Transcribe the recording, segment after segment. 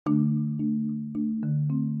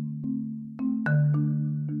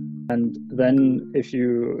And then if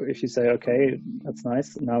you say, okay, that's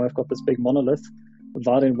nice, now I've got this big monolith,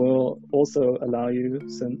 Vaadin will also allow you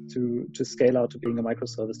to scale out to being a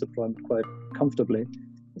microservice deployment quite comfortably,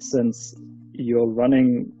 since you're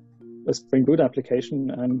running a Spring Boot application,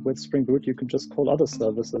 and with Spring Boot you can just call other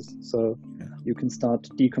services. So you can start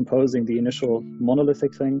decomposing the initial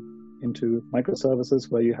monolithic thing into microservices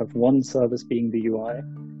where you have one service being the UI.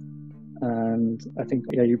 And I think,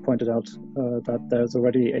 you pointed out that there's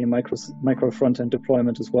already a micro front-end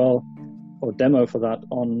deployment as well, or demo for that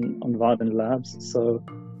on Vaadin Labs. So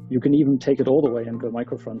you can even take it all the way and go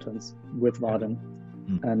micro front-ends with Vaadin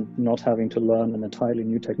and not having to learn an entirely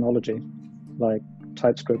new technology like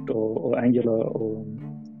TypeScript or Angular or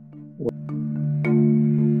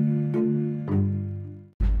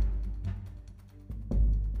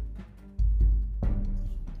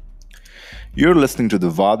You're listening to the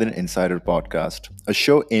Vaadin Insider Podcast, a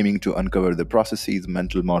show aiming to uncover the processes,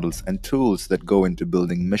 mental models, and tools that go into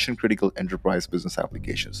building mission-critical enterprise business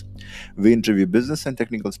applications. We interview business and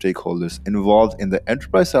technical stakeholders involved in the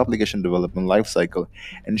enterprise application development lifecycle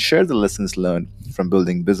and share the lessons learned from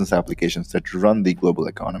building business applications that run the global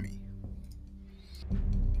economy.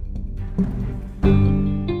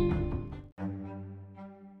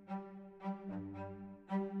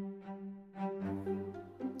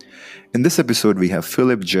 In this episode, we have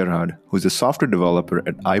Philip Gerhard, who's a software developer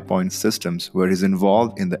at iPoint Systems, where he's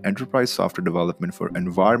involved in the enterprise software development for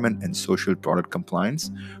environment and social product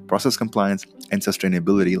compliance, process compliance, and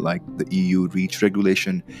sustainability like the EU REACH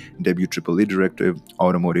regulation, WEEE directive,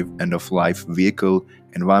 automotive end-of-life vehicle,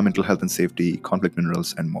 environmental health and safety, conflict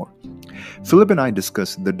minerals, and more. Philip and I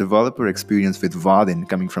discussed the developer experience with Vaadin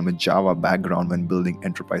coming from a Java background when building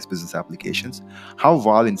enterprise business applications, how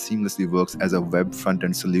Vaadin seamlessly works as a web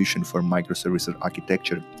front-end solution for microservices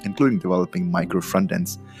architecture, including developing micro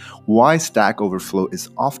front-ends, why Stack Overflow is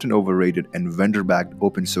often overrated and vendor-backed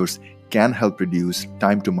open source can help reduce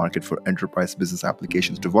time to market for enterprise business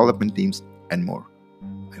applications development teams, and more.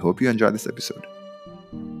 I hope you enjoy this episode.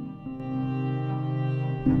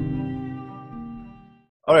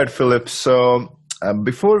 All right, Philip. So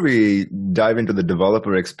before we dive into the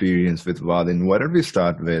developer experience with Vaadin, why don't we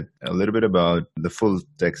start with a little bit about the full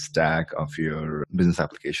tech stack of your business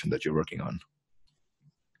application that you're working on?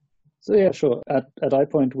 So yeah, sure. At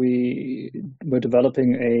iPoint, we're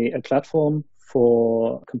developing a platform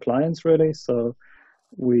for compliance, really. So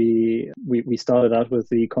we started out with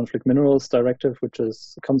the Conflict Minerals Directive, which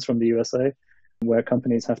comes from the USA, where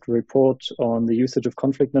companies have to report on the usage of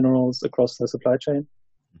conflict minerals across their supply chain.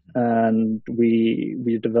 And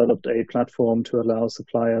we developed a platform to allow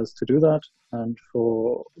suppliers to do that and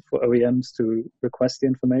for OEMs to request the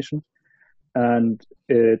information. And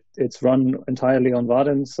it's run entirely on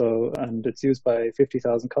Vaadin, and it's used by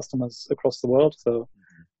 50,000 customers across the world. So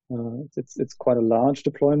it's quite a large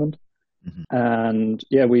deployment. And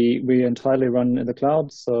we entirely run in the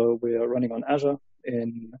cloud. So we are running on Azure,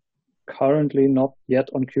 currently not yet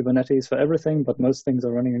on Kubernetes for everything, but most things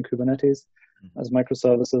are running in Kubernetes as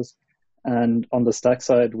microservices. And on the stack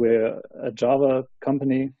side, we're a Java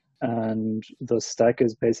company, and the stack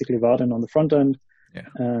is basically Vaadin on the front end. Yeah.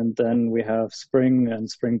 And then we have Spring and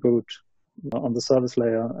Spring Boot on the service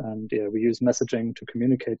layer. And we use messaging to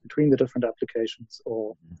communicate between the different applications,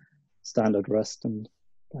 or standard REST and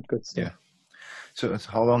that good stuff. Yeah. So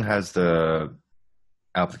how long has the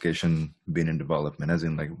application been in development? As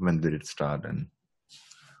in, like, when did it start? And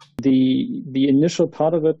the initial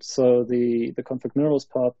part of it, so the conflict minerals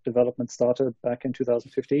part development started back in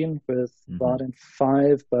 2015 with Vaadin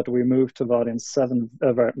 5, but we moved to Vaadin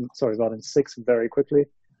 6 very quickly.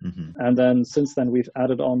 And then since then, we've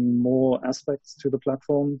added on more aspects to the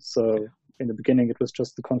platform. So in the beginning, it was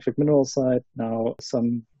just the conflict minerals side. Now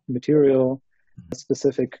some material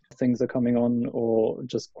specific things are coming on, or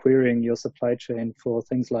just querying your supply chain for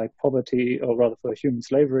things like poverty, or rather for human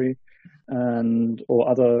slavery, or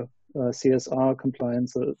other CSR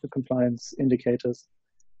compliance, the compliance indicators.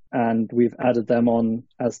 And we've added them on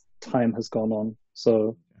as time has gone on.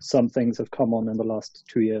 So some things have come on in the last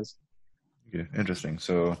 2 years. Okay, interesting.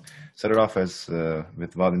 So started off as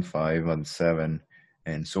with Vaadin 5, Vaadin 7.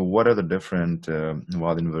 And so what are the different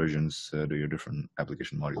Vaadin versions do your different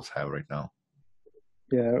application modules have right now?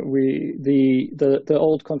 Yeah, the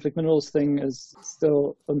old conflict minerals thing is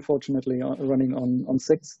still unfortunately running on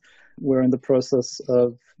 6. We're in the process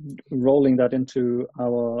of rolling that into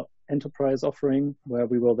our enterprise offering, where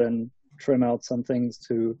we will then trim out some things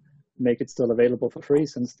to make it still available for free,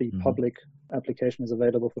 since the public application is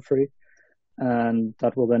available for free. And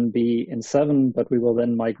that will then be in 7, but we will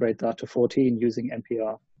then migrate that to 14 using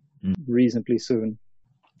NPR. reasonably soon.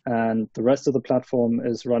 And the rest of the platform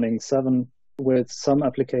is running 7 with some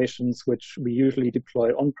applications which we usually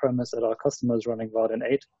deploy on-premise at our customers running Vaadin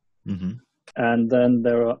 8. Mm-hmm. And then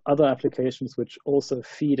there are other applications which also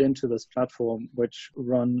feed into this platform, which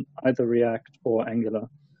run either React or Angular.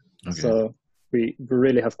 Okay. So we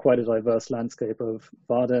really have quite a diverse landscape of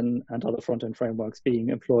Vaadin and other front-end frameworks being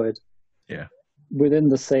employed within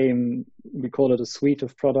the same, we call it a suite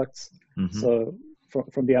of products. Mm-hmm. So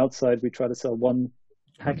from the outside, we try to sell one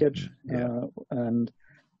package, and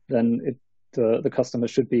then the customer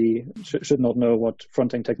should not know what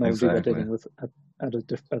front-end technology they're dealing with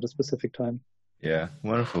at a specific time. Yeah,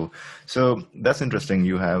 wonderful. So that's interesting.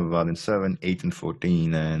 You have Vaadin 7, 8, and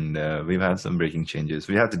 14, and we've had some breaking changes.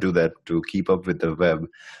 We have to do that to keep up with the web.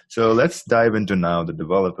 So let's dive into now the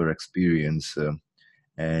developer experience.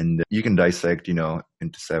 And you can dissect,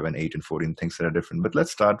 into 7, 8, and 14 things that are different. But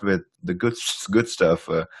let's start with the good stuff.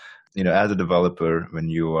 As a developer, when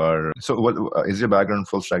you are, so what is your background?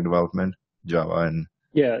 Full stack development, Java, and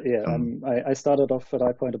I started off at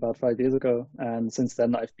iPoint about 5 years ago, and since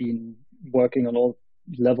then I've been working on all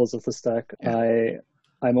levels of the stack.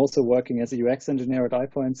 I'm also working as a UX engineer at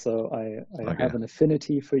iPoint, so I have an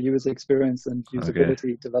affinity for user experience and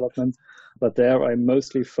usability development, but there I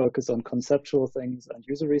mostly focus on conceptual things and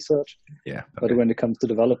user research. But when it comes to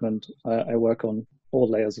development, I work on all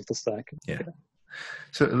layers of the stack.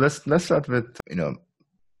 So let's start with the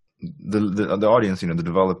audience, the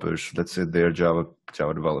developers. Let's say they're Java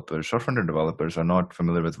developers or front-end developers are not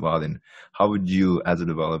familiar with Vaadin. How would you, as a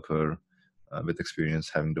developer with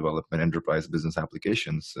experience having developed an enterprise business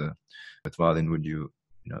applications with Vaadin, would you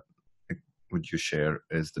share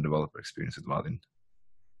as the developer experience with Vaadin?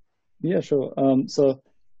 Yeah, sure. So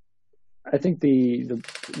I think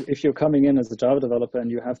if you're coming in as a Java developer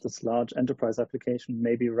and you have this large enterprise application,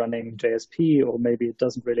 maybe running JSP, or maybe it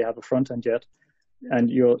doesn't really have a front end yet,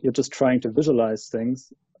 and you're just trying to visualize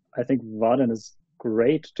things, I think Vaadin is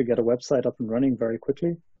great to get a website up and running very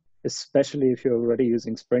quickly, especially if you're already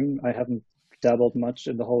using Spring. I haven't dabbled much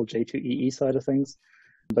in the whole J2EE side of things,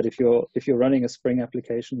 but if you're running a Spring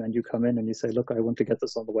application and you come in and you say, look, I want to get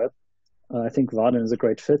this on the web, I think Vaadin is a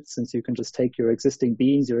great fit, since you can just take your existing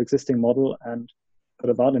beans, your existing model, and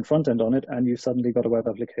put a Vaadin front end on it, and you've suddenly got a web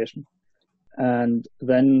application. And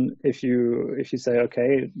then if you say,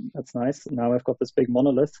 okay, that's nice, now I've got this big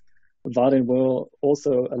monolith, Vaadin will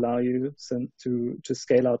also allow you to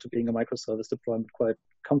scale out to being a microservice deployment quite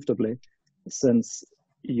comfortably, since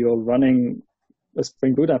you're running a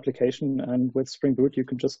Spring Boot application, and with Spring Boot you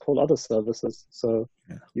can just call other services. So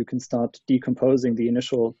you can start decomposing the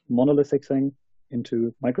initial monolithic thing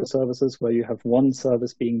into microservices where you have one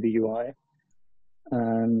service being the UI.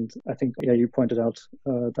 And I think, you pointed out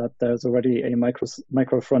that there's already a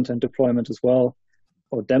micro front-end deployment as well,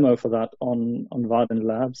 or demo for that on Vaadin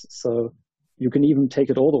Labs. So you can even take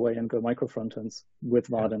it all the way and go micro front-ends with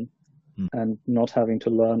Vaadin and not having to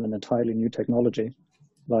learn an entirely new technology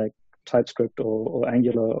like TypeScript or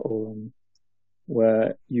Angular, or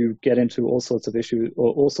where you get into all sorts of issues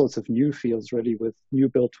or all sorts of new fields, really, with new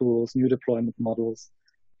build tools, new deployment models.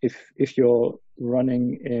 If you're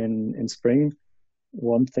running in Spring,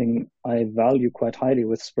 one thing I value quite highly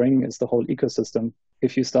with Spring is the whole ecosystem.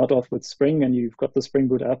 If you start off with Spring and you've got the Spring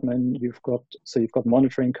Boot admin, you've got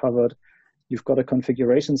monitoring covered, you've got a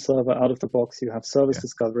configuration server out of the box, you have service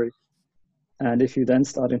discovery. And if you then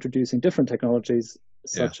start introducing different technologies,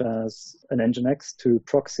 such as an Nginx to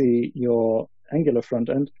proxy your Angular front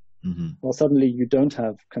end, well, suddenly you don't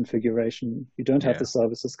have configuration, you don't have the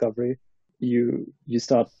service discovery, you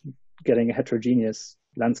start getting a heterogeneous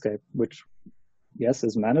landscape, which, yes,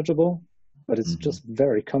 is manageable, but it's just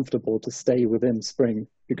very comfortable to stay within Spring,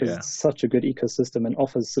 because it's such a good ecosystem and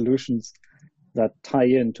offers solutions that tie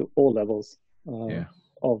into all levels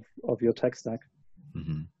of your tech stack.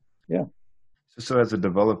 So as a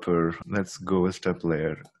developer, let's go a step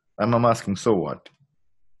later. I'm asking, so what?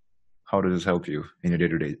 How does this help you in your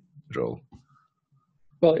day-to-day role?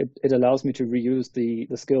 Well, it allows me to reuse the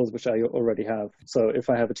skills which I already have. So if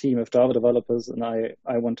I have a team of Java developers and I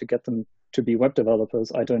want to get them to be web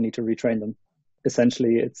developers, I don't need to retrain them.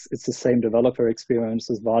 Essentially, it's the same developer experience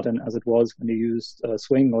as Vaadin as it was when you used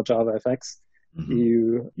Swing or JavaFX.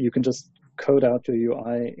 You can just code out your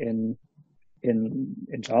UI in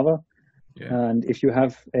Java. And if you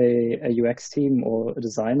have a UX team or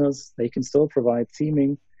designers, they can still provide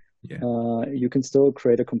theming. You can still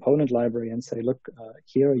create a component library and say, look,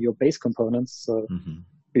 here are your base components. So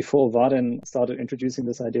before Vaadin started introducing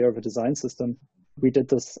this idea of a design system, we did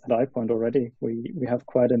this at iPoint already. We have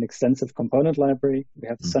quite an extensive component library. We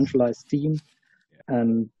have a centralized theme.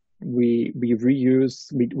 And we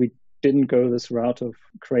didn't go this route of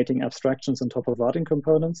creating abstractions on top of Vaadin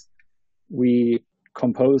components. We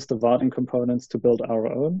composed the Vaadin components to build our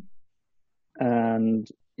own. And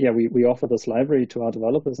yeah, we offer this library to our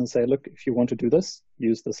developers and say, look, if you want to do this,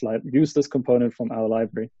 use this component from our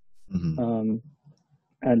library. Mm-hmm.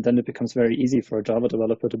 And then it becomes very easy for a Java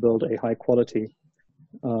developer to build a high quality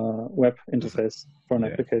web interface for an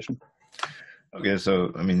application. Okay,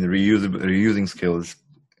 so I mean, the reusing skills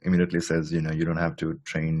immediately says, you don't have to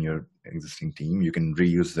train your existing team. You can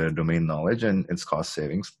reuse their domain knowledge, and it's cost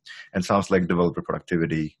savings. And sounds like developer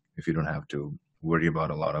productivity if you don't have to worry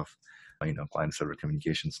about a lot of, client server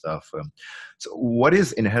communication stuff. So what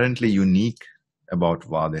is inherently unique about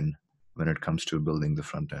Vaadin when it comes to building the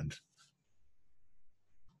front end?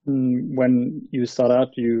 When you start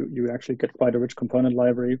out, you actually get quite a rich component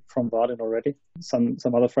library from Vaadin already. Some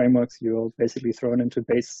other frameworks you're basically thrown into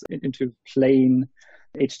plain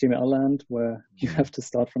HTML land where you have to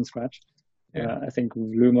start from scratch. Yeah. I think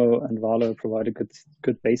Lumo and Valo provide a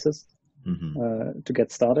good basis to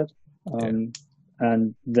get started,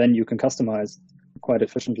 and then you can customize quite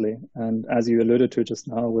efficiently. And as you alluded to just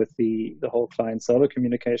now with the whole client server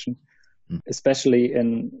communication, especially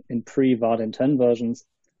in pre-Vaadin 10 versions,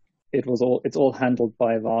 it's all handled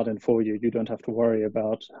by Vaadin for you. You don't have to worry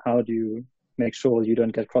about how do you make sure you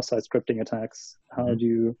don't get cross-site scripting attacks. How do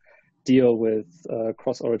you deal with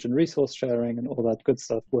cross-origin resource sharing and all that good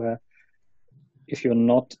stuff, where if you're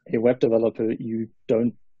not a web developer, you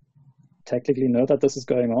don't technically know that this is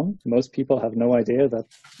going on. Most people have no idea that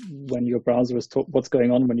when your browser is what's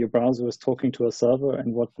going on when your browser is talking to a server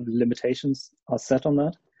and what limitations are set on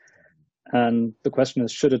that. And the question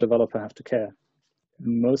is, should a developer have to care?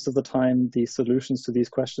 Most of the time, the solutions to these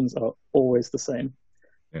questions are always the same.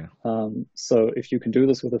 Yeah. So if you can do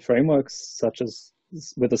this with a framework such as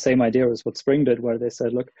with the same idea as what Spring did, where they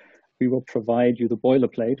said, look, we will provide you the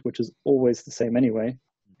boilerplate, which is always the same anyway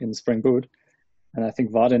in Spring Boot. And I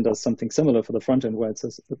think Vaadin does something similar for the front end, where it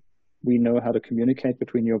says, we know how to communicate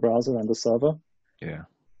between your browser and the server. Yeah.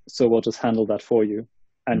 So we'll just handle that for you,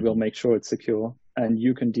 and we'll make sure it's secure. And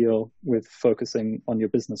you can deal with focusing on your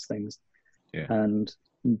business things and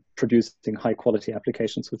producing high quality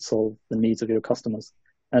applications which solve the needs of your customers,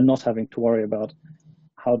 and not having to worry about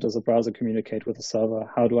how does a browser communicate with a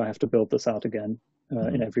server? How do I have to build this out again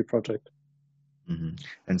in every project?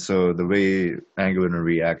 And so the way Angular and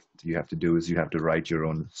React you have to do is you have to write your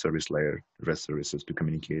own service layer, REST services, to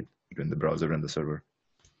communicate between the browser and the server.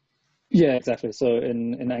 Yeah, exactly. So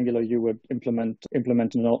in Angular, you would implement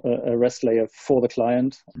a REST layer for the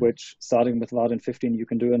client, which starting with Vaadin 15, you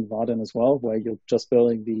can do in Vaadin as well, where you're just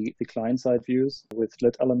building the client-side views with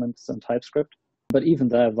lit elements and TypeScript. But even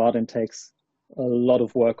there, Vaadin takes a lot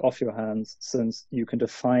of work off your hands, since you can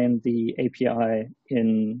define the API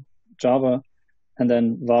in Java, and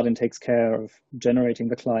then Vaadin takes care of generating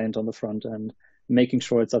the client on the front end, making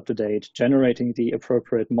sure it's up to date, generating the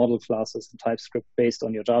appropriate model classes in TypeScript based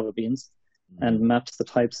on your Java beans, and maps the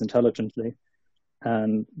types intelligently.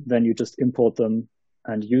 And then you just import them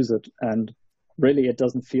and use it. And really, it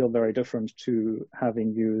doesn't feel very different to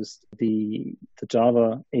having used the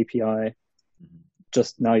Java API.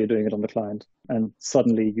 Just now you're doing it on the client, and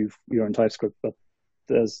suddenly you're in TypeScript, but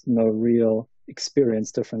there's no real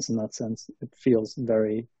experience difference in that sense. It feels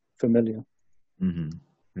very familiar.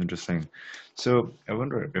 Interesting. So I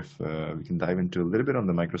wonder if we can dive into a little bit on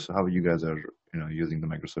the how you guys are using the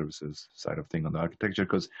microservices side of thing on the architecture,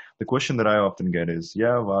 because the question that I often get is,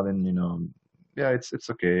 Vaadin, it's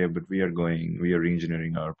okay, but we are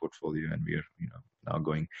re-engineering our portfolio, and we are now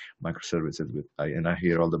going microservices and I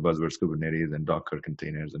hear all the buzzwords, Kubernetes and Docker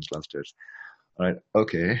containers and clusters. All right,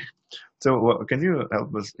 okay. So can you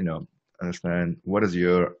help us understand what does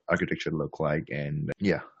your architecture look like? And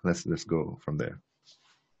let's go from there.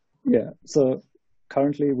 Yeah, so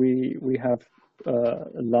currently we have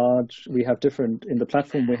different, in the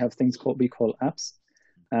platform we have things we call apps,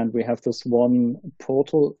 and we have this one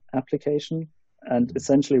portal application, and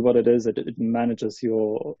essentially what it is, it manages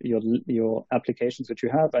your applications that you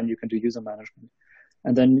have, and you can do user management.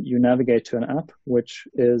 And then you navigate to an app, which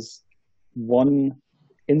is one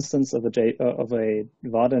instance of a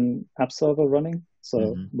Vaadin app server running.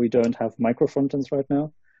 So we don't have micro frontends right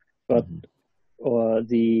now, but or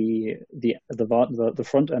the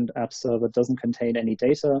front end app server doesn't contain any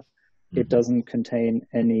data. It doesn't contain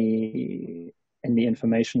any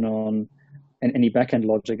information on any backend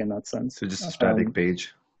logic in that sense. So just a static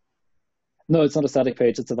page. No, it's not a static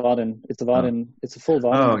page. It's a Vaadin. It's a Vaadin. It's a full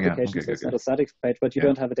Vaadin application. So it's not a static page, but you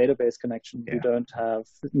don't have a database connection. You don't have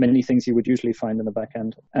many things you would usually find in the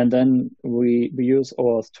backend. And then we use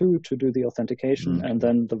OAuth 2 to do the authentication. And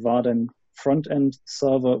then the Vaadin front end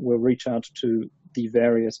server will reach out to the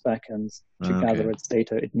various backends to gather its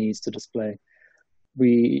data it needs to display.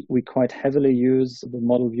 We quite heavily use the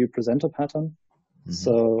model view presenter pattern.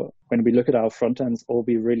 So when we look at our front ends, all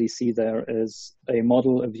we really see there is a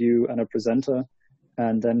model, a view, and a presenter.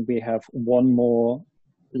 And then we have one more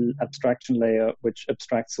abstraction layer, which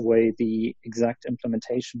abstracts away the exact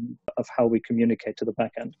implementation of how we communicate to the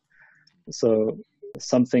backend. So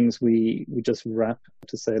some things we just wrap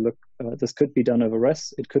to say, look, this could be done over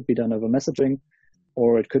REST, it could be done over messaging,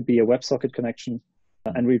 or it could be a WebSocket connection.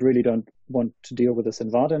 And we really don't want to deal with this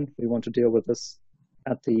in Vaadin. We want to deal with this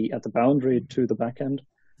at the boundary to the backend.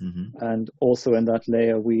 And also in that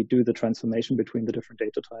layer, we do the transformation between the different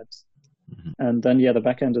data types. And then, the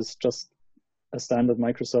backend is just a standard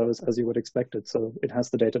microservice as you would expect it. So it has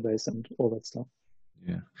the database and all that stuff.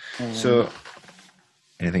 So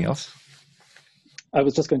anything else? I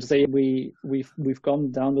was just going to say we've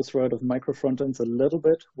gone down this road of micro frontends a little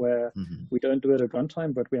bit, where we don't do it at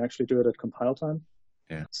runtime, but we actually do it at compile time.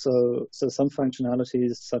 So some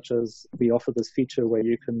functionalities, such as we offer this feature where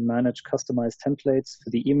you can manage customized templates for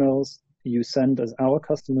the emails you send as our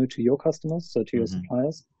customer to your customers, so to your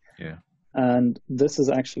suppliers. And this is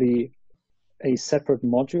actually a separate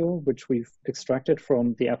module which we've extracted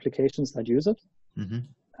from the applications that use it.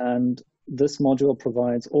 And this module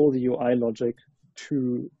provides all the UI logic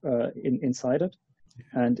to inside it.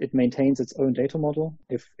 And it maintains its own data model.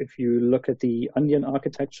 If you look at the Onion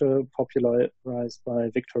architecture popularized by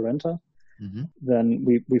Victor Renta, then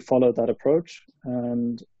we follow that approach.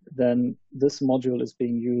 And then this module is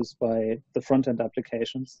being used by the front-end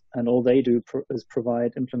applications. And all they do is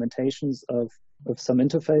provide implementations of some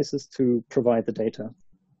interfaces to provide the data.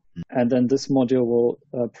 And then this module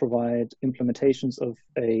will provide implementations of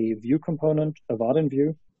a view component, a Vaadin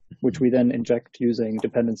view, which we then inject using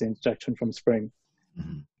dependency injection from Spring.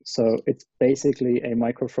 So it's basically a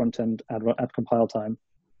micro frontend at compile time,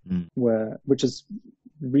 which is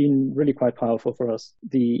really quite powerful for us.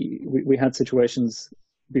 We had situations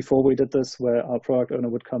before we did this where our product owner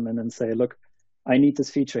would come in and say, look, I need this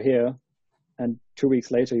feature here. And 2 weeks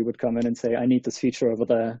later, he would come in and say, I need this feature over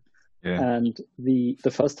there. And the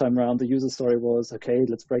first time around, the user story was, okay,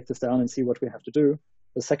 let's break this down and see what we have to do.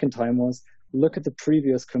 The second time was, look at the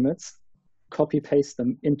previous commits, copy paste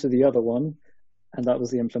them into the other one. And that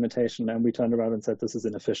was the implementation. And we turned around and said, this is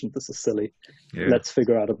inefficient. This is silly. Let's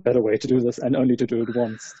figure out a better way to do this, and only to do it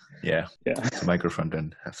once. So micro front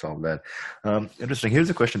end has solved that. Interesting. Here's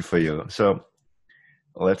a question for you. So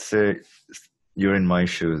let's say you're in my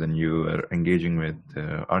shoes and you are engaging with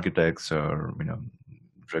architects or,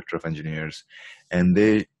 director of engineers, and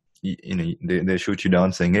they shoot you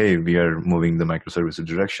down saying, hey, we are moving the microservices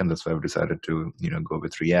direction. That's why I've decided to, go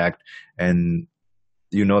with React. And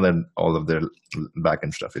that all of their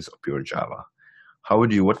backend stuff is pure Java.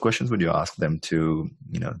 What questions would you ask them to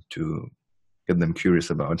get them curious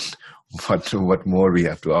about what more we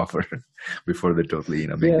have to offer before they totally,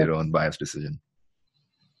 make their own biased decision?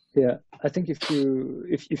 I think if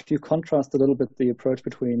you contrast a little bit the approach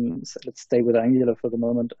between, let's stay with Angular for the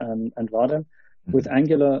moment, and Vaadin. With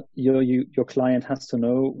Angular, your client has to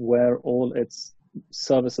know where all its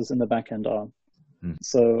services in the backend are.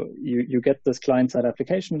 So you get this client-side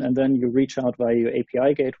application, and then you reach out via your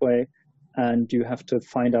API gateway, and you have to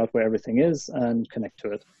find out where everything is and connect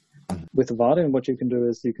to it. With Vaadin, what you can do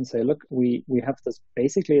is you can say, look, we have this,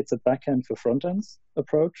 basically it's a backend for front-ends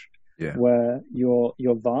approach, where your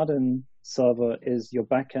Vaadin server is your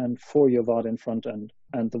backend for your Vaadin front-end.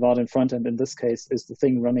 And the Vaadin front-end in this case is the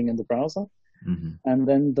thing running in the browser. And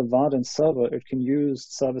then the Vaadin server, it can use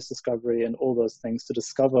service discovery and all those things to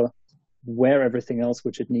discover where everything else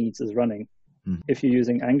which it needs is running. If you're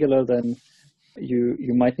using Angular, then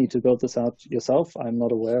you might need to build this out yourself. I'm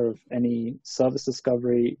not aware of any service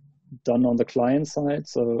discovery done on the client side.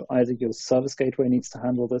 So either your service gateway needs to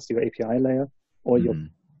handle this, your API layer, or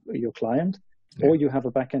your client, or you have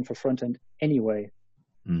a backend for front end anyway.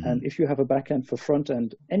 And if you have a backend for front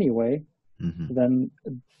end anyway, then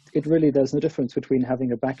there's no difference between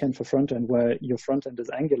having a backend for front end where your front end is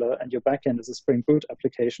Angular and your backend is a Spring Boot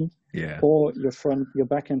application, or your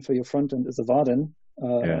backend for your front end is a Vaadin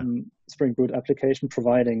Spring Boot application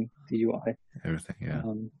providing the UI.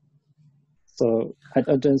 Everything, so I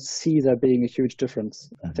don't see there being a huge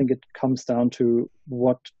difference. I think it comes down to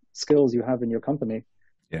what skills you have in your company.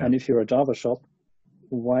 And if you're a Java shop,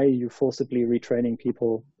 why are you forcibly retraining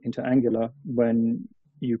people into Angular when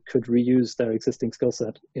you could reuse their existing skill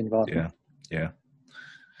set in Vaadin. Yeah.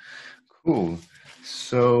 Cool.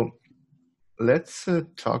 So let's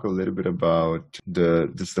talk a little bit about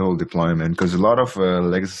the whole deployment, because a lot of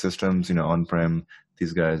legacy systems, on-prem,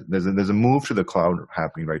 these guys, there's a move to the cloud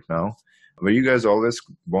happening right now. Were you guys always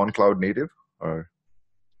born cloud native, or?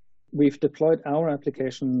 We've deployed our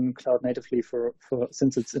application cloud natively for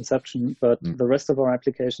since its inception, but the rest of our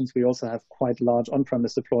applications, we also have quite large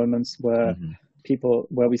on-premise deployments where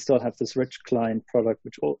where we still have this rich client product,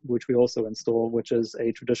 which we also install, which is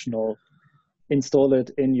a traditional install it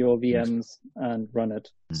in your VMs and run it.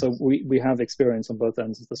 So we have experience on both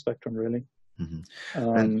ends of the spectrum, really.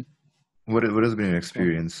 And what has been your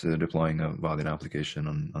experience deploying a Vaadin application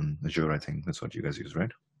on Azure? I think that's what you guys use,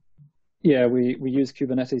 right? Yeah, we use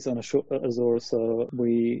Kubernetes on Azure. So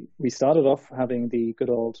we started off having the good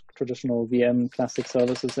old traditional VM classic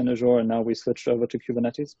services in Azure, and now we switched over to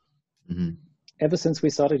Kubernetes. Ever since we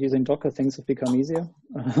started using Docker, things have become easier.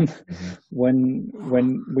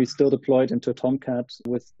 When we still deployed into Tomcat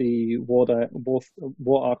with the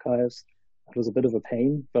war archives, it was a bit of a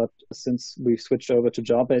pain. But since we've switched over to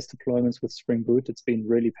jar-based deployments with Spring Boot, it's been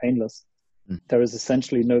really painless. There is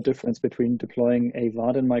essentially no difference between deploying a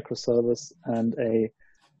Vaadin microservice and a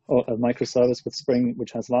microservice with Spring,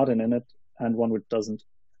 which has Vaadin in it, and one which doesn't.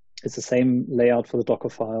 It's the same layout for the Docker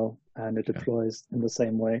file, and it deploys in the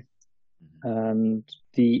same way. And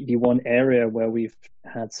the one area where we've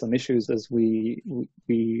had some issues is we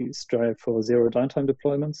strive for zero downtime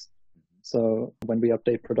deployments. So when we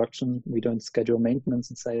update production, we don't schedule maintenance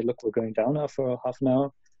and say, look, we're going down now for half an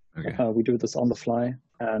hour. We do this on the fly,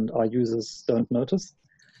 and our users don't notice.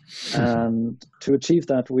 And to achieve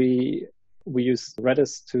that, we use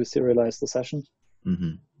Redis to serialize the session.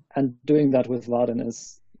 And doing that with Vaadin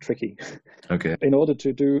is tricky. In order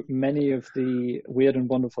to do many of the weird and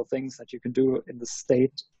wonderful things that you can do in the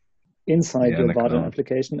state inside your Vaadin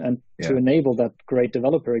application, and to enable that great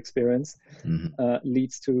developer experience,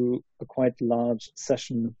 leads to a quite large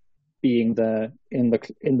session being there in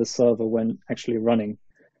the server when actually running.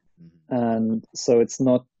 And so it's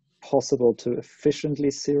not possible to efficiently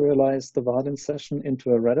serialize the Vaadin session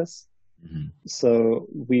into a Redis. So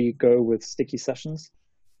we go with sticky sessions.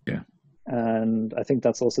 And I think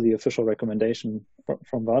that's also the official recommendation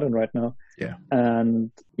from Vaadin right now.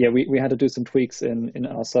 And we had to do some tweaks in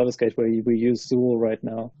our service gateway. We use Zool right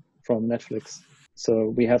now from Netflix.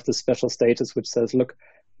 So we have this special status which says, look,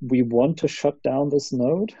 we want to shut down this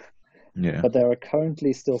node, but there are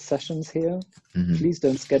currently still sessions here. Please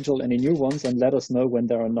don't schedule any new ones and let us know when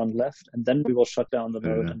there are none left. And then we will shut down the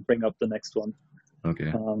node and bring up the next one.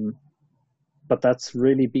 But that's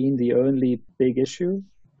really been the only big issue.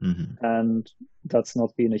 And that's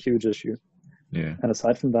not been a huge issue. And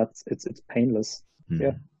aside from that, it's painless.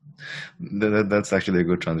 That's actually a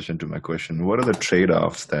good transition to my question. What are the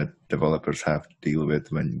trade-offs that developers have to deal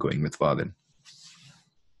with when going with Vaadin?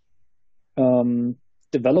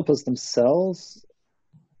 Developers themselves,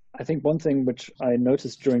 I think one thing which I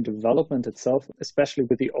noticed during development itself, especially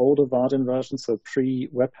with the older Vaadin versions, so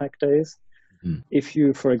pre-Webpack days, if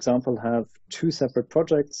you, for example, have two separate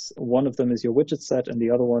projects, one of them is your widget set and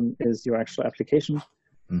the other one is your actual application.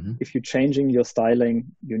 If you're changing your styling,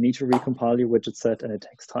 you need to recompile your widget set, and it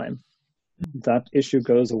takes time. That issue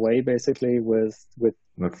goes away basically with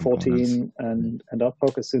 14 and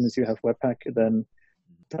Uphook. As soon as you have Webpack, then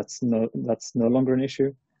that's no longer an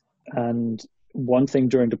issue. And one thing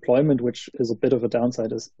during deployment, which is a bit of a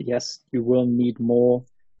downside, is yes, you will need more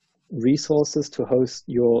resources to host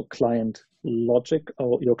your client logic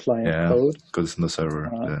or your client code. Because it's in the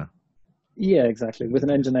server. Yeah, exactly. With an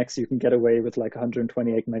Nginx, you can get away with like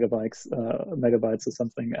 128 megabytes or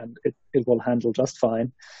something, and it will handle just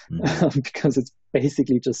fine because it's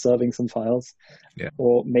basically just serving some files.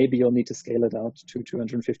 Or maybe you'll need to scale it out to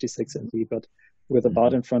 256 MB, but with a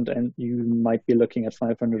Vaadin front end, you might be looking at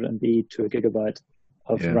 500 MB to a gigabyte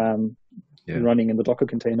of RAM running in the Docker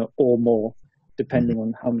container or more, depending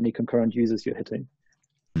on how many concurrent users you're hitting.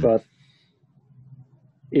 But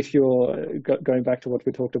if you're going back to what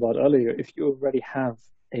we talked about earlier, if you already have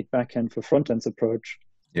a backend for front-ends approach,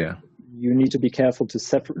 you need to be careful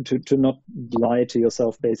to not lie to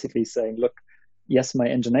yourself, basically saying, look, yes, my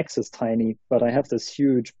Nginx is tiny, but I have this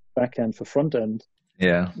huge backend for front-end.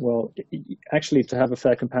 Well, actually, to have a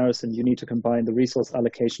fair comparison, you need to combine the resource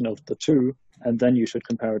allocation of the two, and then you should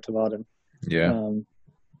compare it to Vaadin.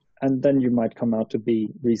 And then you might come out to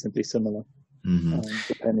be reasonably similar,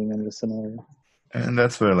 depending on the scenario. And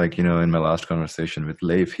that's where, in my last conversation with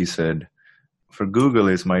Leif, he said, for Google,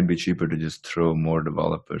 it might be cheaper to just throw more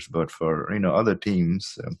developers, but for other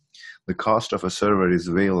teams, the cost of a server is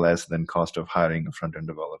way less than cost of hiring a front end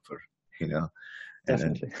developer. And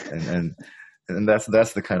Definitely. and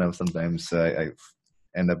that's the kind of, sometimes I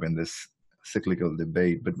end up in this cyclical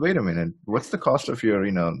debate. But wait a minute, what's the cost of your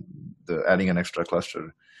the adding an extra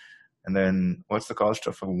cluster, and then what's the cost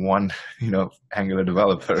of a one Angular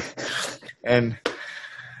developer?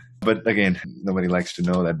 But again, nobody likes to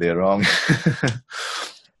know that they're wrong.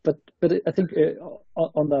 But I think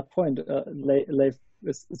on that point, Leif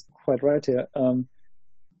is quite right here.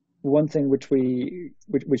 One thing which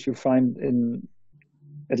you find in,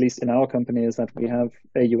 at least in our company, is that we have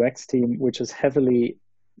a UX team which is heavily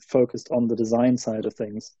focused on the design side of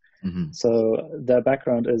things. Mm-hmm. So their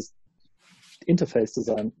background is interface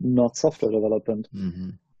design, not software development. Mm-hmm.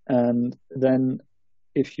 And then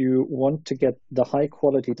if you want to get the high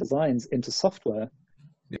quality designs into software,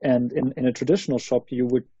 and in a traditional shop, you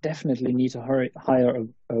would definitely need to hire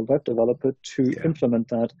a web developer to implement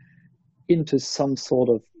that into some sort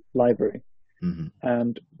of library. Mm-hmm.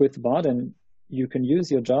 And with Vaadin, you can use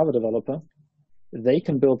your Java developer. They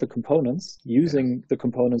can build the components using the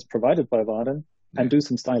components provided by Vaadin and do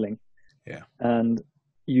some styling. Yeah. And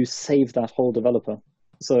you save that whole developer.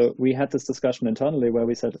 So we had this discussion internally where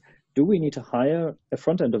we said, do we need to hire a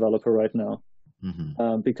front-end developer right now?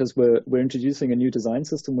 Mm-hmm. Because we're introducing a new design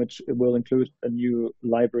system which will include a new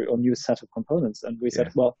library or new set of components. And we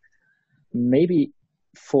said, well, maybe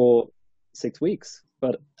for 6 weeks,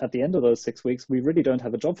 but at the end of those 6 weeks, we really don't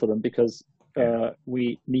have a job for them, because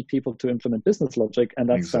we need people to implement business logic, and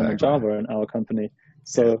that's done in Java in our company.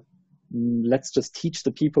 So let's just teach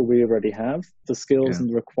the people we already have the skills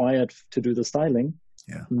and required to do the styling.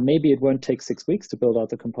 Yeah. Maybe it won't take 6 weeks to build out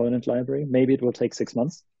the component library. Maybe it will take 6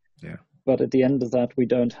 months. Yeah. But at the end of that, we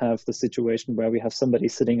don't have the situation where we have somebody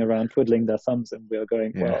sitting around twiddling their thumbs and we are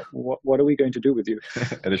going, well, what are we going to do with you?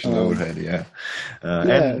 Additional overhead,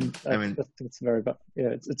 and I mean, I think it's very,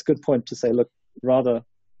 it's a good point to say, look, rather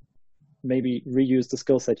maybe reuse the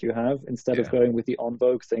skill set you have instead of going with the on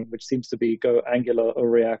vogue thing, which seems to be go Angular or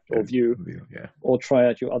React or Vue, or try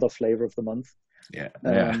out your other flavor of the month.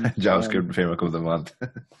 JavaScript framework of the month.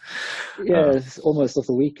 It's almost of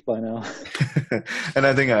the week by now. And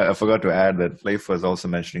I think I forgot to add that Leif was also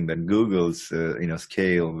mentioning that Google's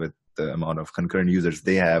scale with the amount of concurrent users,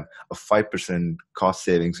 they have a 5% cost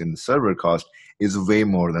savings in the server cost is way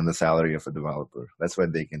more than the salary of a developer. That's why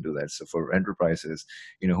they can do that. So for enterprises,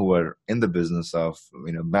 who are in the business of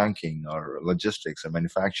banking or logistics or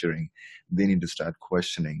manufacturing, they need to start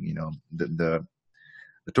questioning the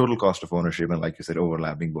total cost of ownership, and like you said,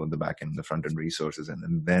 overlapping both the back end and the front end resources,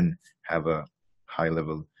 and then have a high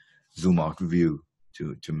level zoom out view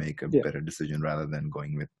to make a better decision rather than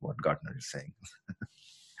going with what Gartner is saying.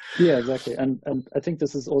 Yeah, exactly. And I think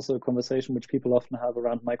this is also a conversation which people often have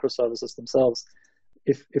around microservices themselves.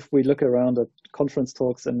 If we look around at conference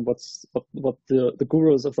talks and what the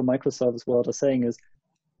gurus of the microservice world are saying is,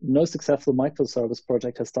 no successful microservice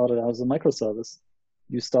project has started out as a microservice.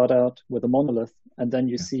 You start out with a monolith, and then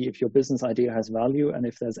you see if your business idea has value and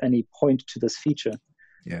if there's any point to this feature.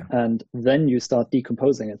 Yeah. And then you start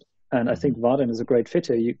decomposing it. And I think Vaadin is a great fit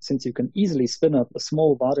here, since you can easily spin up a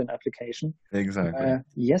small Vaadin application. Exactly.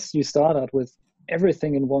 Yes, you start out with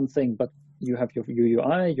everything in one thing, but you have your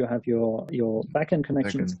UI, you have your backend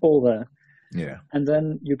connection, it's all there. Yeah. And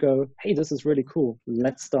then you go, hey, this is really cool.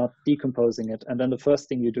 Let's start decomposing it. And then the first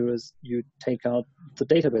thing you do is you take out the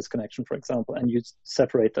database connection, for example, and you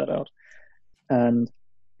separate that out. And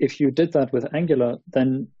if you did that with Angular,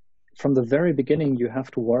 then from the very beginning, you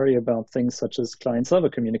have to worry about things such as client-server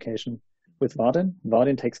communication. With Vaadin,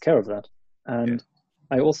 Vaadin takes care of that. And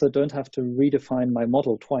I also don't have to redefine my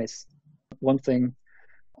model twice. One thing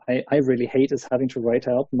I really hate is having to write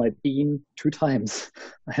out my bean 2 times.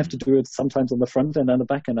 I have to do it sometimes on the front end and the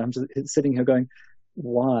back end. I'm just sitting here going,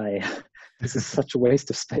 why? This is such a waste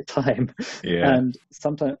of time. Yeah. And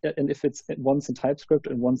sometimes, and if it's once in TypeScript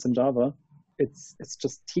and once in Java, it's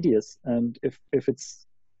just tedious. And if it's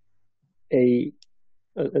a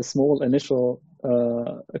small initial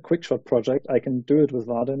a quick shot project, I can do it with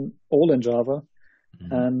Vaadin all in Java,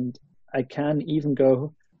 and I can even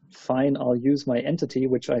go, fine, I'll use my entity,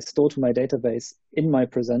 which I store to my database, in my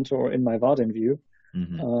presenter or in my Vaadin view.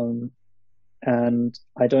 And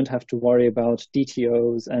I don't have to worry about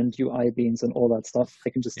DTOs and UI beans and all that stuff. I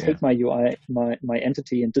can just take my UI, my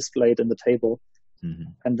entity, and display it in the table,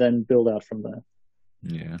 and then build out from there.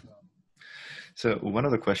 Yeah. So one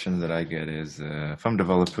of the questions that I get is from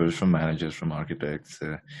developers, from managers, from architects.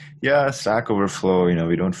 Yeah, Stack Overflow,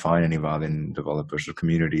 we don't find any Vaadin developers. The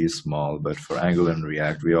community is small, but for Angular and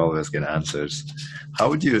React, we always get answers. How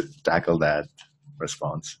would you tackle that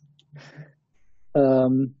response?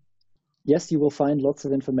 Yes, you will find lots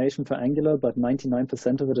of information for Angular, but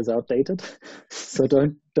 99% of it is outdated. So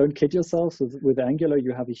don't kid yourself. With Angular,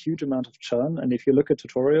 you have a huge amount of churn. And if you look at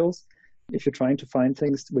tutorials, if you're trying to find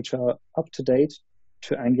things which are up to date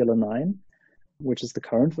to Angular 9, which is the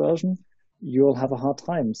current version, you'll have a hard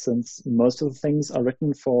time since most of the things are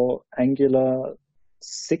written for Angular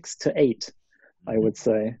 6 to 8, I would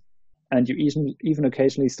say. And you even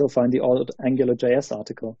occasionally still find the old Angular JS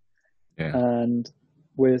article. Yeah. And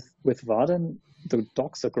with Vaadin, the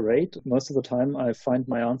docs are great. Most of the time I find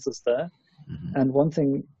my answers there. Mm-hmm. And one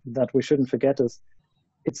thing that we shouldn't forget is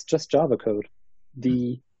it's just Java code.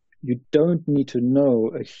 You don't need to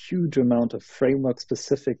know a huge amount of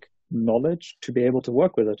framework-specific knowledge to be able to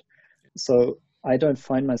work with it. So I don't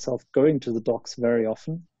find myself going to the docs very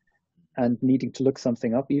often and needing to look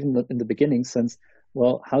something up, even in the beginning, since,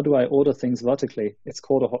 well, how do I order things vertically? It's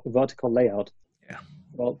called a vertical layout. Yeah.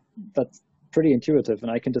 Well, that's pretty intuitive,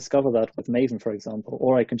 and I can discover that with Maven, for example,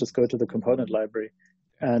 or I can just go to the component library.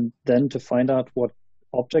 And then to find out what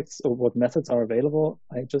objects or what methods are available,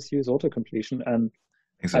 I just use autocompletion, and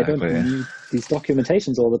Exactly. I don't need this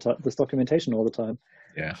documentation all the time.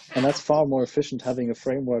 Yeah. And that's far more efficient, having a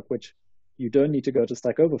framework which you don't need to go to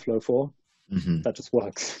Stack Overflow for. Mm-hmm. That just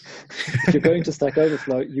works. If you're going to Stack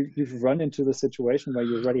Overflow, you've run into the situation where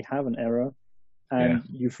you already have an error, and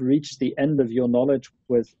you've reached the end of your knowledge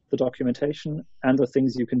with the documentation and the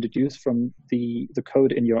things you can deduce from the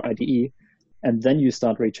code in your IDE, and then you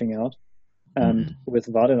start reaching out. And with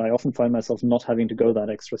Vaadin, I often find myself not having to go that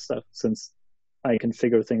extra step, since I can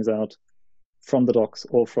figure things out from the docs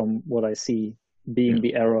or from what I see being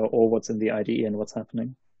the error or what's in the IDE and what's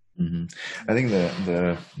happening. Mm-hmm. I think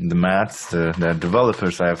the maths the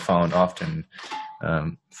developers I have found often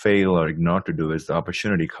fail or ignore to do is the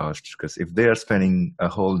opportunity cost. Because if they are spending a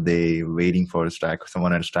whole day waiting for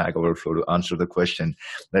someone at Stack Overflow to answer the question,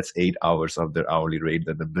 that's 8 hours of their hourly rate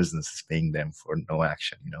that the business is paying them for no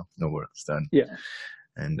action, no work is done. Yeah.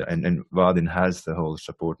 And Vaadin has the whole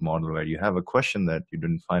support model where you have a question that you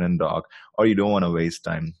didn't find in doc, or you don't want to waste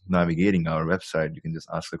time navigating our website. You can just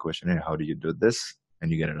ask the question, hey, how do you do this?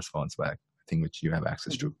 And you get a response back, I think, which you have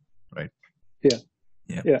access to, right?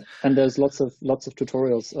 Yeah. And there's lots of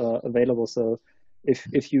tutorials available. So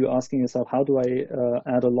if you're asking yourself, how do I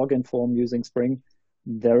add a login form using Spring,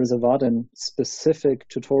 there is a Vaadin specific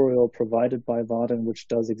tutorial provided by Vaadin which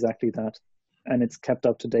does exactly that, and it's kept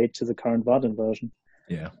up to date to the current Vaadin version.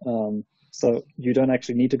 Yeah. So you don't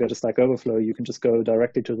actually need to go to Stack Overflow. You can just go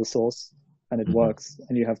directly to the source, and it works.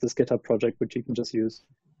 And you have this GitHub project which you can just use,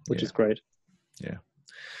 which is great. Yeah.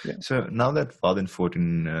 So now that Vaadin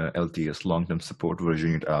 14 LTS long-term support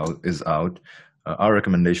version is out, our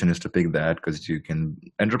recommendation is to pick that, because you can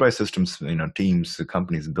enterprise systems, teams,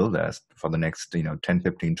 companies build that for the next 10,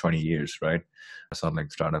 15, 20 years, right? It's not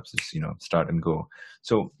like startups, it's start and go.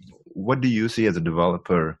 So what do you see as a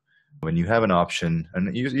developer when you have an option,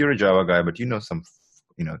 and you're a Java guy, but some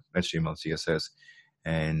HTML, CSS,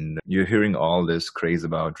 and you're hearing all this craze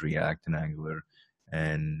about React and Angular,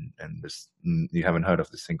 and this, you haven't heard of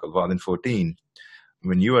this thing called Vaadin 14.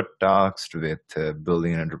 When you are tasked with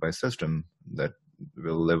building an enterprise system that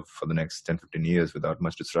will live for the next 10, 15 years without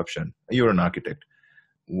much disruption, you're an architect.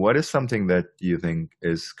 What is something that you think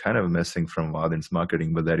is kind of missing from Vaadin's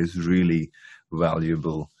marketing, but that is really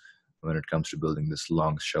valuable when it comes to building this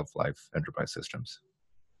long shelf life enterprise systems?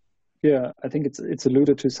 Yeah, I think it's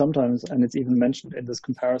alluded to sometimes, and it's even mentioned in this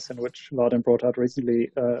comparison which Vaadin brought out recently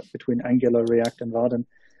between Angular, React, and Vaadin.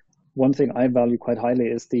 One thing I value quite highly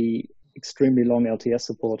is the extremely long LTS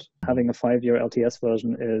support. Having a 5-year LTS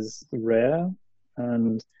version is rare,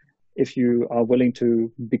 and if you are willing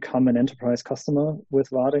to become an enterprise customer with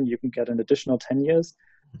Vaadin, you can get an additional 10 years.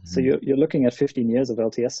 So you're looking at 15 years of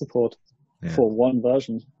LTS support for one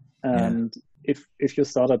version. And if your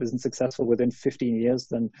startup isn't successful within 15 years,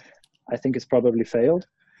 then I think it's probably failed.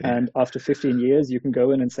 And after 15 years, you can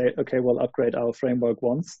go in and say, okay, we'll upgrade our framework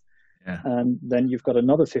once. And then you've got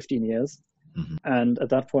another 15 years. And at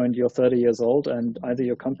that point, you're 30 years old, and either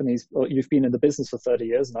your company's, or you've been in the business for 30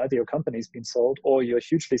 years, and either your company's been sold, or you're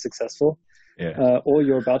hugely successful, or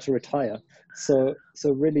you're about to retire. So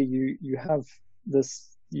really, you have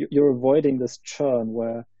this, you're avoiding this churn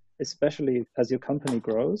where, especially as your company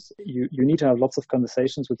grows, you need to have lots of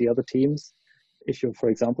conversations with the other teams. If you're, for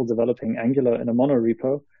example, developing Angular in a mono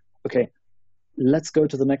repo, okay, let's go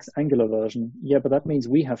to the next Angular version. Yeah, but that means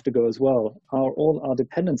we have to go as well. Are all our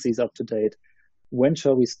dependencies up to date? When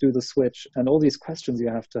shall we do the switch? And all these questions you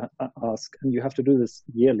have to ask, and you have to do this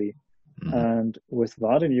yearly. And with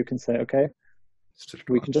Vaadin, you can say, okay,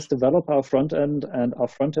 we can just develop our front end, and our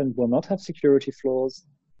front end will not have security flaws.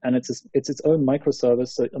 And it's its own microservice.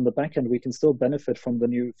 So on the back end, we can still benefit from the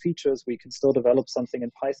new features. We can still develop something in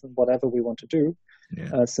Python, whatever we want to do,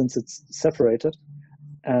 since it's separated.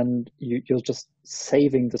 And you're just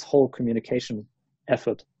saving this whole communication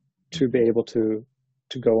effort to be able to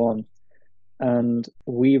go on. And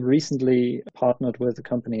we recently partnered with a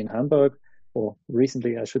company in Hamburg, or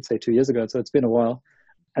recently, I should say 2 years ago, so it's been a while.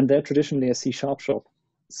 And they're traditionally a C# shop.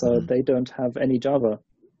 So they don't have any Java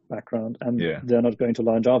background, and they're not going to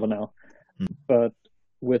learn Java now. But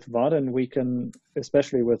with Vaadin, we can,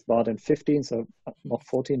 especially with Vaadin 15, so not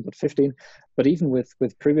 14, but 15, but even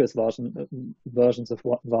with previous versions of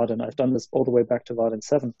Vaadin, I've done this all the way back to Vaadin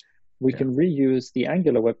 7, we can reuse the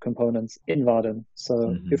Angular web components in Vaadin.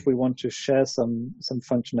 So if we want to share some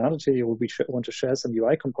functionality, or we want to share some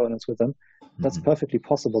UI components with them, that's perfectly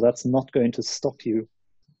possible. That's not going to stop you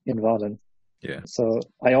in Vaadin. So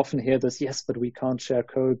I often hear this, yes, but we can't share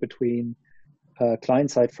code between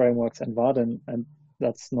client-side frameworks and Vaadin, and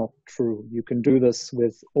that's not true. You can do this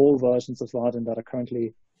with all versions of Vaadin that are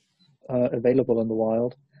currently available in the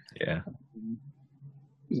wild.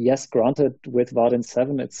 Yes, granted, with Vaadin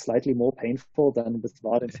 7, it's slightly more painful than with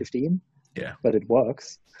Vaadin 15, but it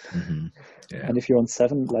works. And if you're on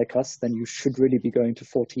 7 like us, then you should really be going to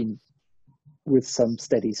 14 with some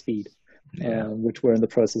steady speed, which we're in the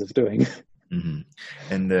process of doing.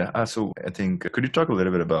 And also, I think, could you talk a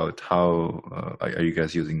little bit about how are you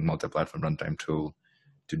guys using multi-platform runtime tool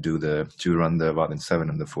to run the Vaadin 7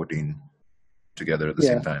 and the 14 together at the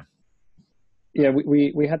same time?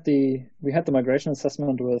 We had the migration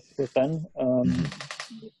assessment with Ben,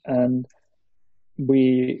 and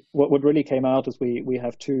what really came out is we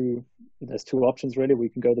have there's two options really. We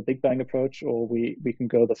can go the big bang approach, or we can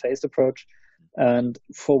go the phased approach. And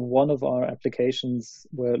for one of our applications,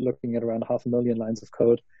 we're looking at around 500,000 lines of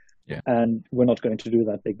code, and we're not going to do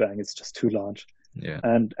that big bang. It's just too large.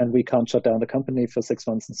 And we can't shut down the company for 6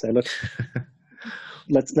 months and say, look,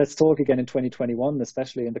 let's talk again in 2021,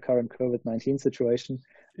 especially in the current COVID-19 situation.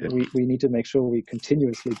 We need to make sure we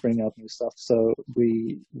continuously bring out new stuff. So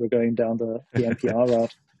we're going down the NPR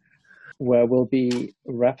route, where we'll be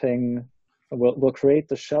wrapping, we'll create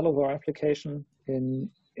the shell of our application in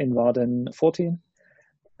Vaadin 14,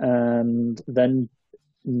 and then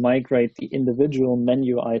migrate the individual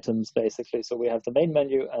menu items, basically. So we have the main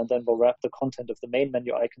menu, and then we'll wrap the content of the main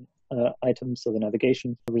menu items, so the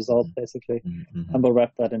navigation result, basically, and we'll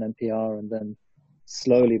wrap that in NPR, and then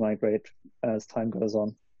slowly migrate as time goes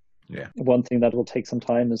on. One thing that will take some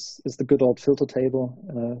time is the good old filter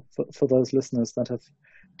table. For those listeners that have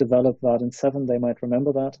developed Vaadin 7, they might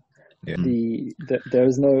remember that. There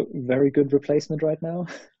is no very good replacement right now.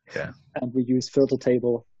 And we use filter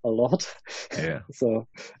table a lot. So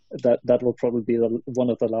that will probably be one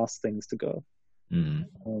of the last things to go.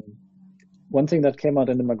 One thing that came out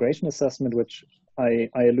in the migration assessment, which I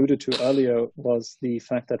alluded to earlier, was the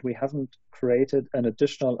fact that we haven't created an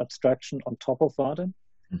additional abstraction on top of Vaadin.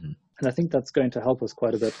 And I think that's going to help us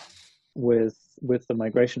quite a bit with the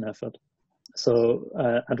migration effort. So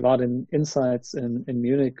at Vaadin Insights in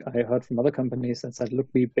Munich, I heard from other companies that said, look,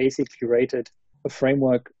 we basically created a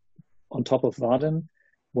framework on top of Vaadin,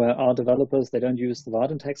 where our developers, they don't use the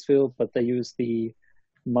Vaadin text field, but they use the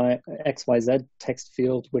XYZ text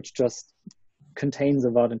field, which just contains a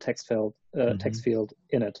Vaadin text field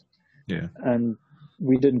in it. And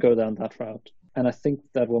we didn't go down that route. And I think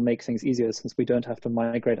that will make things easier, since we don't have to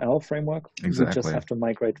migrate our framework. We just have to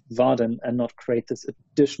migrate Vaadin and not create this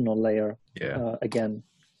additional layer again.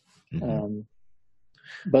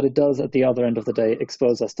 But it does, at the other end of the day,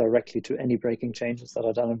 expose us directly to any breaking changes that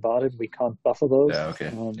are done in Vaadin. We can't buffer those.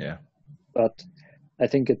 But I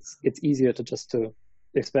think it's easier to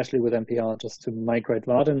especially with NPR, just to migrate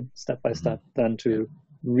Vaadin step by step than to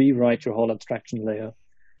rewrite your whole abstraction layer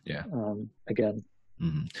again.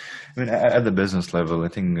 I mean, at the business level, I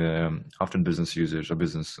think often business users or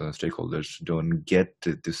business stakeholders don't get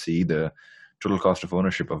to see the total cost of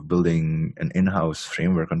ownership of building an in-house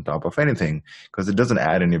framework on top of anything, because it doesn't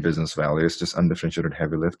add any business value. It's just undifferentiated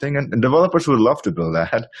heavy lifting. And developers would love to build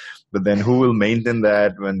that, but then who will maintain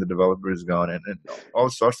that when the developer is gone, and all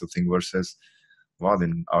sorts of things, versus, well,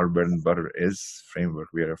 then our bread and butter is framework.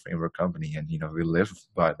 We are a framework company, and we live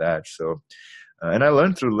by that. So and I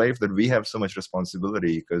learned through life that we have so much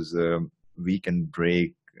responsibility, because we can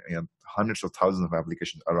break hundreds of thousands of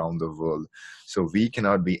applications around the world. So we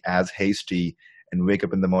cannot be as hasty and wake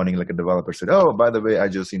up in the morning like a developer said, oh, by the way, I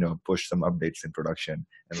just, pushed some updates in production.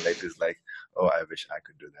 And later is like, oh, I wish I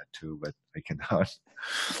could do that too, but I cannot.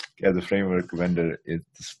 As a framework vendor,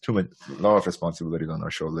 it's too much, a lot of responsibilities on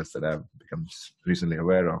our shoulders that I've become recently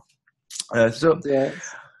aware of. Yeah,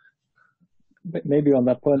 maybe on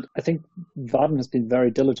that point, I think Vaadin has been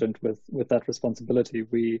very diligent with that responsibility.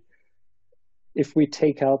 If we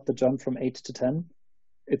take out the jump from 8 to 10,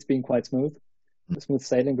 it's been quite smooth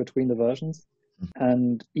sailing between the versions.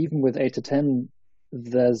 And even with 8 to 10,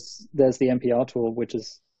 there's the MPR tool, which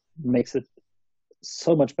makes it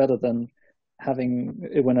so much better than having,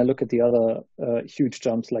 when I look at the other huge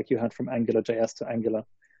jumps like you had from AngularJS to Angular,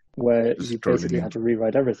 where you basically had to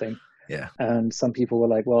rewrite everything. Yeah. And some people were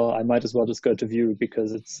like, well, I might as well just go to Vue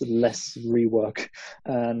because it's less rework.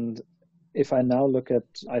 And if I now look at,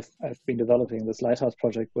 I've been developing this Lighthouse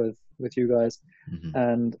project with you guys,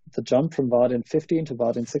 and the jump from Vaadin 15 to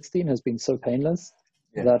Vaadin 16 has been so painless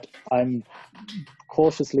that I'm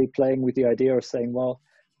cautiously playing with the idea of saying, well,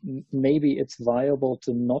 maybe it's viable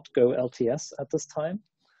to not go LTS at this time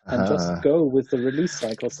and just go with the release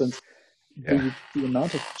cycle, since the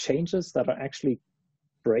amount of changes that are actually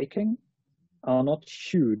breaking are not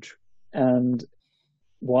huge. And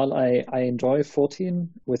while I enjoy 14,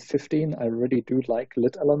 with 15, I really do like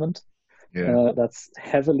lit element. That's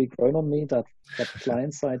heavily grown on me, that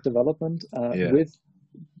client-side development with,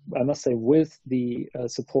 I must say, with the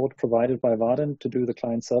support provided by Vaadin to do the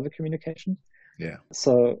client-server communication.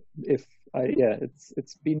 So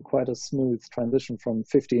it's been quite a smooth transition from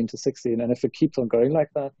 15 to 16. And if it keeps on going like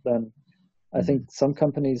that, then I think some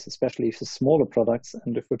companies, especially for smaller products,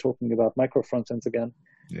 and if we're talking about micro frontends again,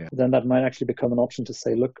 then that might actually become an option to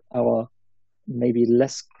say, look, our maybe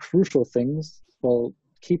less crucial things, well,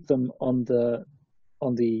 keep them on the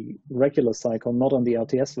regular cycle, not on the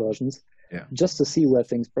LTS versions, just to see where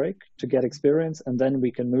things break, to get experience, and then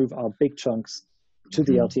we can move our big chunks to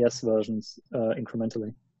the LTS versions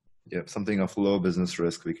incrementally. Something of low business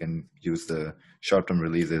risk. We can use the short-term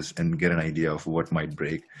releases and get an idea of what might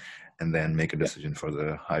break, and then make a decision for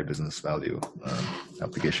the high business value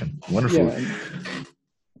application. Wonderful.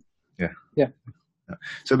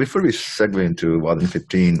 So before we segue into Vaadin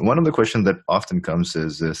 15, one of the questions that often comes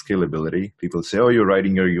is scalability. People say, oh, you're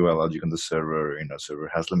writing your UI logic on the server, server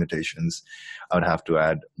has limitations. I would have to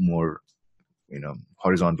add more,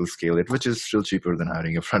 horizontal scale it, which is still cheaper than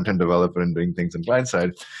hiring a front-end developer and doing things on client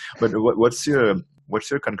side. But what's your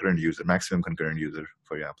concurrent user, maximum concurrent user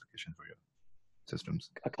for your application, for your systems?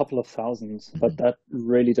 A couple of thousands, but that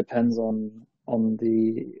really depends on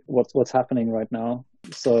what's happening right now.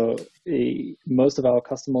 So most of our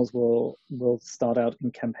customers will start out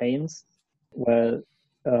in campaigns where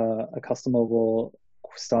a customer will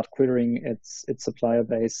start querying its supplier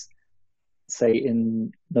base. Say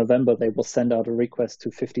in November, they will send out a request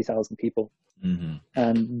to 50,000 people.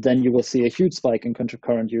 And then you will see a huge spike in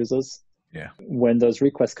concurrent users when those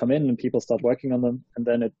requests come in and people start working on them, and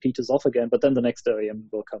then it peters off again. But then the next OEM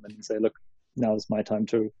will come in and say, look, now is my time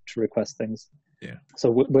to request things. So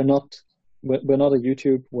we're not a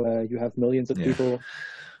YouTube where you have millions of people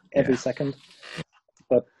every second,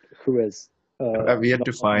 but who is? I've yet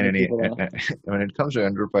to find any. When it comes to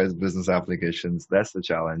enterprise business applications, that's the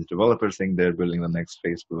challenge. Developers think they're building the next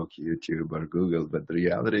Facebook, YouTube, or Google, but the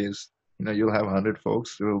reality is, you'll have 100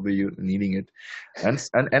 folks who will be needing it, and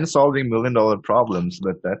solving $1 million problems.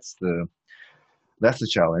 But that's the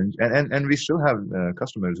challenge. And we still have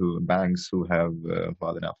customers banks who have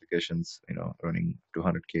Vaadin applications, running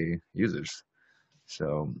 200K users.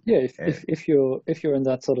 So if you're in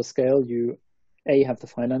that sort of scale, you have the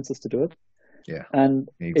finances to do it. And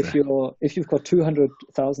exactly. If you've got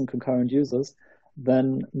 200,000 concurrent users,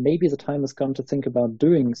 then maybe the time has come to think about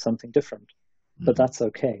doing something different. But that's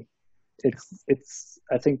okay. It's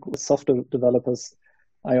I think with software developers,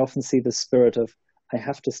 I often see the spirit of, I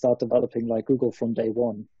have to start developing like Google from day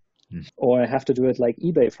one, or I have to do it like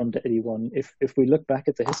eBay from day one. If we look back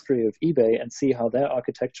at the history of eBay and see how their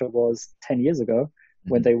architecture was 10 years ago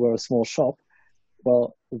when they were a small shop,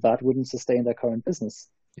 well, that wouldn't sustain their current business.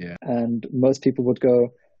 And most people would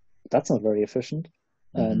go, that's not very efficient,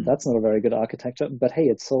 and that's not a very good architecture, but hey,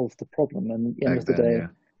 it solved the problem. And at the end of the day,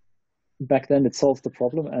 back then it solved the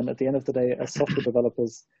problem. And at the end of the day, as software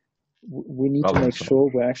developers, we need to make sure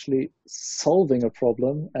we're actually solving a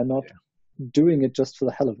problem and not doing it just for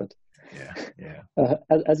the hell of it.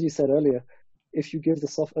 As you said earlier, if you give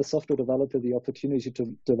a software developer the opportunity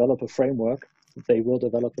to develop a framework, they will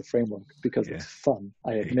develop a framework because it's fun.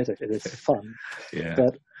 I admit it is fun,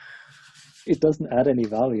 but it doesn't add any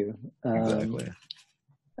value. Exactly.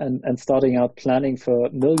 and starting out planning for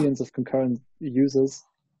millions of concurrent users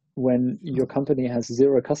when your company has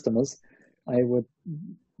 0 customers. I would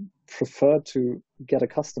prefer to get a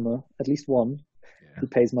customer, at least one, who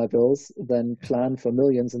pays my bills, than plan for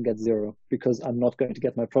millions and get 0, because I'm not going to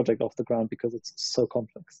get my project off the ground because it's so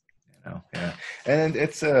complex. Yeah, and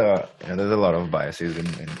it's there's a lot of biases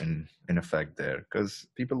in effect there, because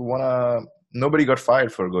people nobody got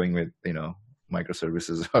fired for going with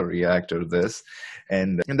microservices or React or this,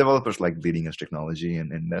 and developers like bleeding edge technology,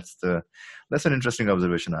 and that's an interesting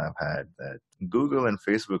observation I've had, that Google and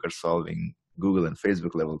Facebook are solving Google and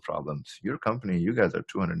Facebook level problems. Your company, you guys are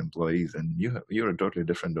 200 employees, and you're a totally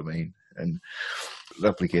different domain, and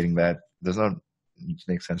replicating that does not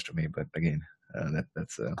make sense to me. But again,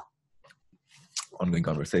 that's a ongoing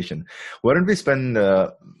conversation. Why don't we spend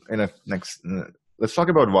let's talk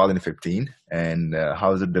about Vaadin 15 and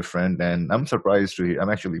how is it different? And I'm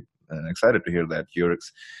actually excited to hear that your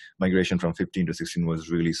migration from 15 to 16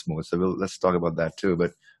 was really smooth. So let's talk about that too.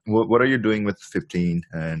 But what are you doing with 15?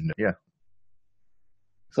 And yeah.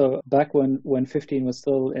 So back when 15 was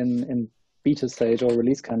still in beta stage or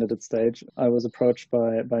release candidate stage, I was approached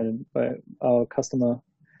by our customer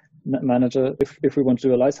manager if we want to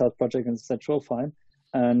do a Lighthouse project, and said, sure, fine.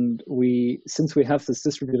 And since we have this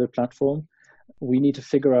distributed platform, we need to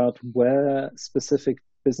figure out where specific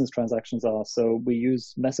business transactions are. So we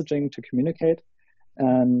use messaging to communicate.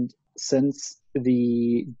 And since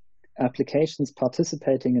the applications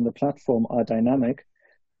participating in the platform are dynamic,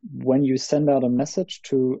 when you send out a message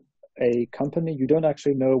to a company, you don't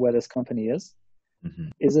actually know where this company is. Mm-hmm.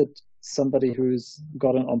 Is it somebody who's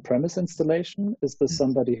got an on-premise installation? Is this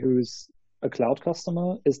somebody who's a cloud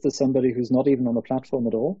customer? Is this somebody who's not even on the platform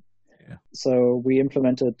at all? Yeah. So we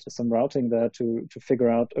implemented some routing there to figure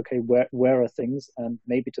out, okay, where are things, and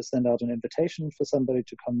maybe to send out an invitation for somebody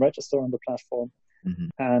to come register on the platform. Mm-hmm.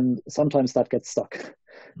 And sometimes that gets stuck.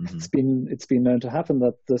 Mm-hmm. It's been known to happen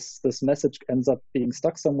that this message ends up being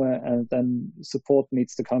stuck somewhere, and then support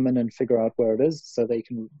needs to come in and figure out where it is so they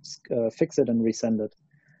can fix it and resend it.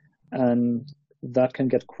 And that can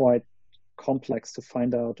get quite complex to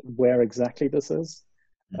find out where exactly this is,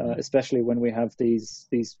 especially when we have these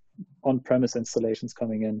on-premise installations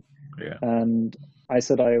coming in. Yeah. And I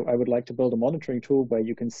said I would like to build a monitoring tool where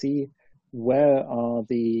you can see where's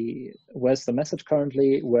the message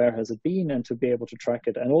currently, where has it been, and to be able to track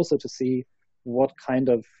it, and also to see what kind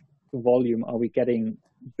of volume are we getting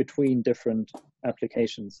between different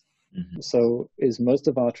applications. Mm-hmm. So is most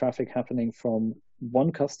of our traffic happening from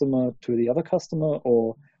one customer to the other customer,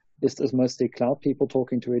 or is this mostly cloud people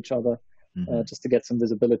talking to each other, just to get some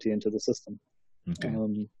visibility into the system? Okay.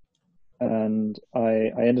 And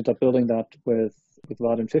I ended up building that with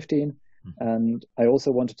Vaadin 15. And I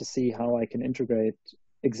also wanted to see how I can integrate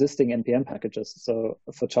existing NPM packages. So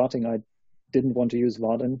for charting, I didn't want to use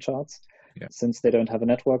Vaadin charts, since they don't have a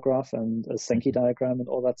network graph and a Sankey diagram and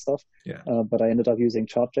all that stuff. Yeah. But I ended up using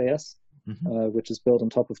Chart.js, which is built on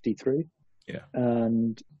top of D3. Yeah.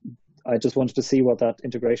 And I just wanted to see what that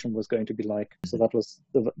integration was going to be like. So that was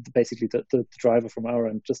basically the driver from our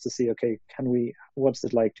end, just to see, okay, what's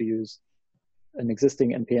it like to use an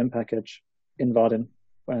existing NPM package in Vaadin,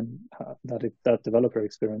 and that developer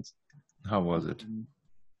experience. How was it?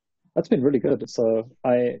 That's been really good. So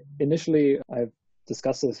I've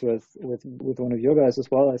discussed this with one of your guys as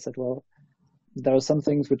well. I said, well, there are some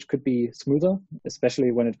things which could be smoother,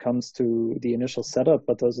 especially when it comes to the initial setup,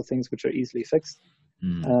 but those are things which are easily fixed.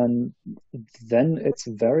 And then it's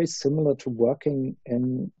very similar to working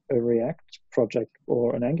in a React project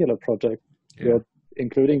or an Angular project. Where,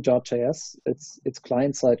 including Chart.js, it's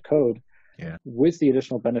client-side code. Yeah. With the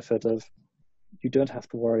additional benefit of you don't have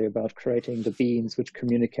to worry about creating the beans which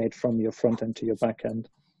communicate from your front end to your back end.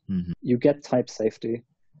 Mm-hmm. You get type safety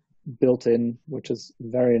built in, which is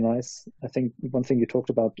very nice. I think one thing you talked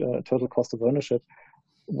about, total cost of ownership.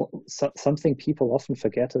 Something people often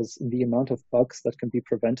forget is the amount of bugs that can be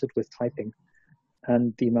prevented with typing,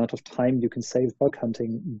 and the amount of time you can save bug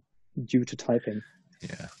hunting due to typing.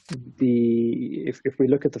 Yeah. If we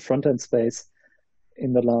look at the front end space,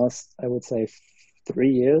 in the last, I would say, 3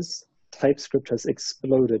 years, TypeScript has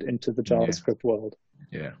exploded into the JavaScript world.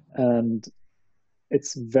 Yeah. And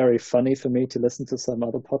it's very funny for me to listen to some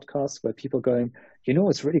other podcasts where people going,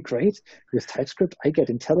 it's really great with TypeScript. I get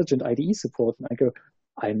intelligent IDE support. And I go,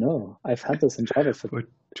 I know, I've had this in Java for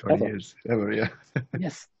 20 years. Ever, yeah.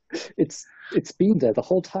 Yes. It's been there the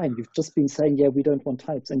whole time. You've just been saying, we don't want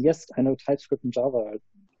types. And yes, I know TypeScript and Java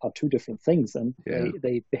are two different things, and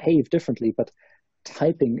they behave differently, but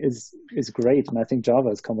typing is great, and I think Java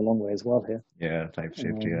has come a long way as well here. Yeah, type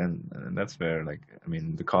safety, and that's where, like, I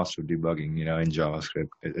mean, the cost of debugging, in JavaScript,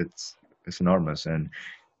 it's enormous, and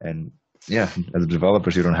yeah, as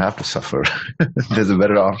developers, you don't have to suffer. There's a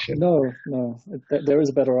better option. No, there is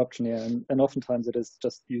a better option, yeah, and oftentimes it is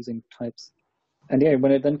just using types. And yeah,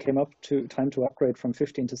 when it then came up to time to upgrade from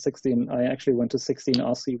 15 to 16, I actually went to 16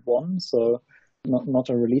 RC1, so not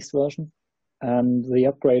a released version. And the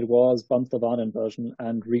upgrade was bump the Vaadin version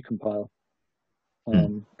and recompile.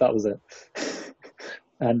 That was it.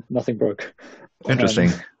 And nothing broke.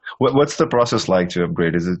 Interesting. What's the process like to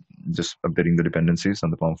upgrade? Is it just updating the dependencies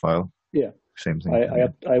on the POM file? Yeah. Same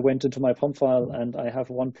thing. I went into my POM file and I have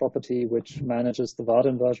one property which manages the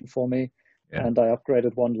Vaadin version for me. Yeah. And I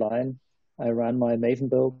upgraded one line. I ran my Maven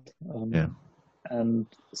build and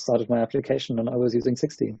started my application, and I was using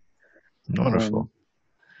 16. Wonderful.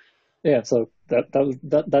 Yeah, so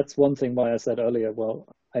that's one thing why I said earlier, well,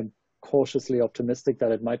 I'm cautiously optimistic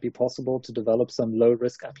that it might be possible to develop some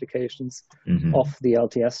low-risk applications off the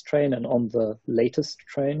LTS train and on the latest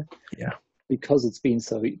train. Yeah. Because it's been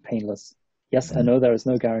so painless. Yes, I know there is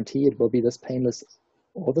no guarantee it will be this painless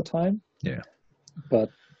all the time. Yeah. But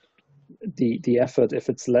the effort, if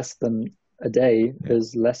it's less than a day,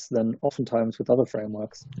 is less than oftentimes with other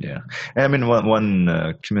frameworks. Yeah. I mean,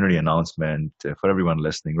 one community announcement for everyone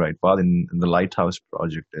listening, right? Vaadin, the Lighthouse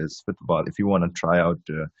project is with Vaadin. If you want to try out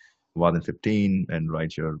Vaadin 15 and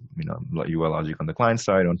write your, UI logic on the client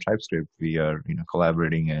side on TypeScript, we are,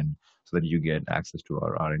 collaborating, and so that you get access to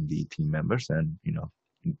our R&D team members and,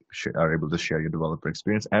 are able to share your developer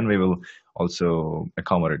experience. And we will also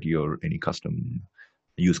accommodate your any custom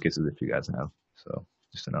use cases that you guys have. So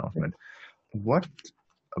just an announcement. What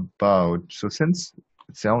about, so since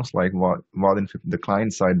it sounds like Vaadin, the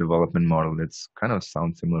client-side development model, it's kind of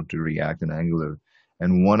sounds similar to React and Angular.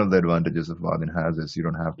 And one of the advantages of Vaadin has is you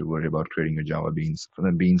don't have to worry about creating your Java beans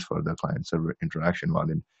for the client-server interaction.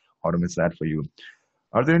 Vaadin automates that for you.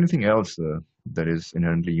 Are there anything else that is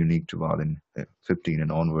inherently unique to Vaadin 15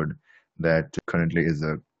 and onward that currently is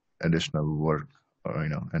a additional work or,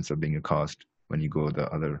 ends up being a cost when you go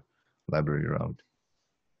the other library route?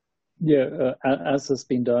 Yeah, as has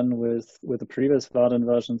been done with the previous Vaadin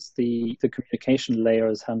versions, the communication layer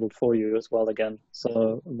is handled for you as well again.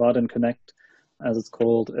 So Vaadin Connect, as it's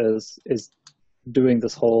called, is doing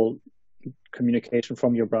this whole communication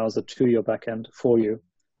from your browser to your backend for you,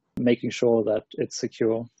 making sure that it's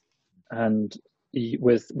secure. And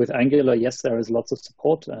with Angular, yes, there is lots of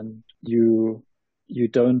support, and you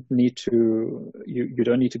don't need to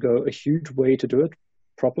go a huge way to do it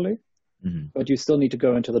properly. But you still need to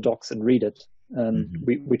go into the docs and read it. And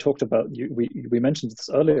we talked about, we mentioned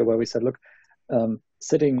this earlier, where we said, look,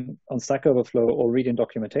 sitting on Stack Overflow or reading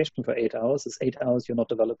documentation for 8 hours is 8 hours you're not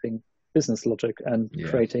developing business logic and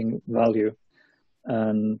creating value.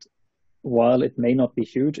 And while it may not be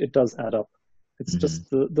huge, it does add up. It's just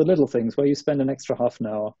the little things where you spend an extra half an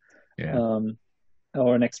hour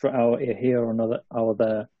or an extra hour here or another hour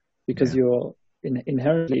there, because you're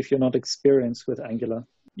inherently, if you're not experienced with Angular,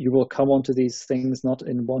 you will come onto these things not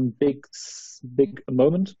in one big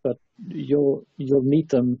moment, but you'll need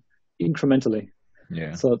them incrementally.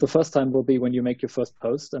 Yeah. So the first time will be when you make your first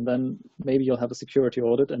post, and then maybe you'll have a security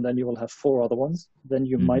audit, and then you will have 4 other ones. Then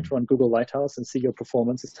you might run Google Lighthouse and see your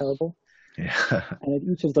performance is terrible. Yeah. And at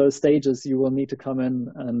each of those stages, you will need to come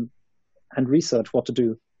in and research what to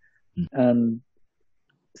do. And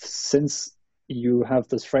since you have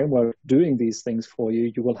this framework doing these things for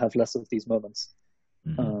you, you will have less of these moments,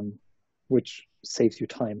 which saves you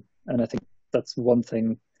time. And I think that's one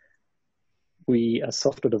thing we as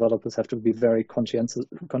software developers have to be very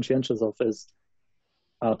conscientious of, is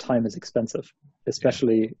our time is expensive,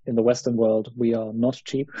 especially in the Western world. We are not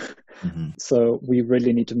cheap. So we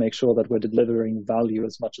really need to make sure that we're delivering value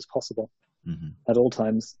as much as possible at all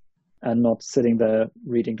times, and not sitting there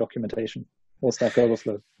reading documentation or Stack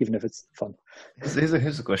Overflow, even if it's fun.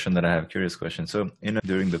 Here's a question that I have, curious question. So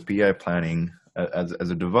during the PI planning, as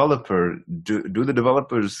a developer, do the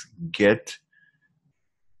developers get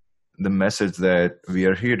the message that we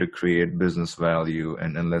are here to create business value,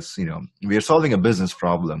 and unless, we are solving a business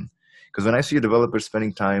problem? Because when I see a developer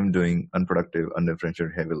spending time doing unproductive,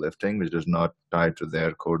 undifferentiated heavy lifting, which is not tied to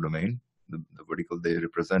their core domain, the vertical they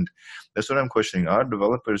represent, that's what I'm questioning. Are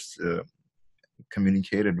developers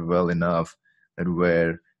communicated well enough that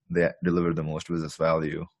where they deliver the most business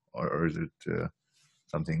value, or is it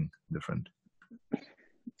something different?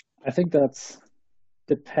 I think that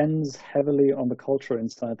depends heavily on the culture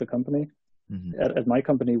inside the company. At my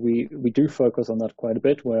company, we do focus on that quite a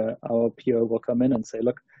bit, where our PO will come in and say,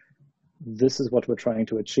 look, this is what we're trying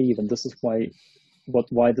to achieve, and this is why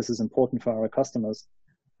why this is important for our customers.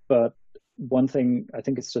 But one thing, I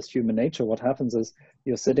think it's just human nature. What happens is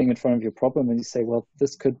you're sitting in front of your problem and you say, well,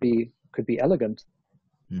 this could be elegant.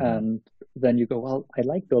 Mm-hmm. And then you go, well, I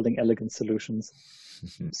like building elegant solutions.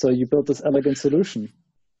 Mm-hmm. So you build this elegant solution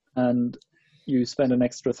and you spend an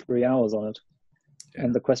extra 3 hours on it. Yeah.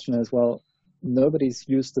 And the question is, well, nobody's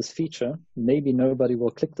used this feature. Maybe nobody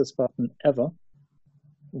will click this button ever.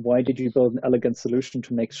 Why did you build an elegant solution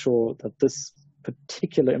to make sure that this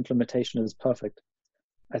particular implementation is perfect?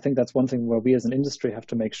 I think that's one thing where we as an industry have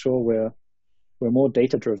to make sure we're more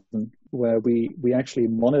data-driven, where we actually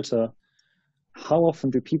monitor how often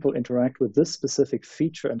do people interact with this specific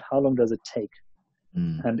feature and how long does it take?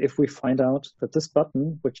 And if we find out that this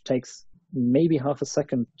button, which takes maybe half a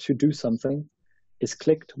second to do something, is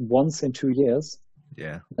clicked once in 2 years,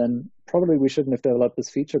 then probably we shouldn't have developed this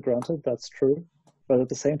feature, granted, that's true. But at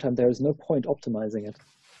the same time, there is no point optimizing it.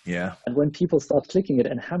 Yeah. And when people start clicking it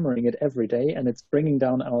and hammering it every day and it's bringing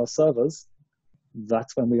down our servers,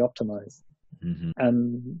 that's when we optimize. Mm-hmm.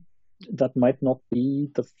 And that might not be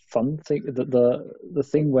the fun thing, the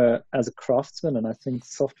thing where as a craftsman, and I think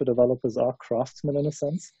software developers are craftsmen in a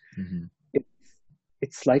sense, mm-hmm.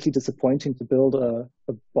 It's slightly disappointing to build a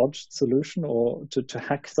bodged solution or to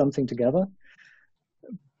hack something together.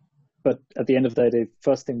 But at the end of the day, the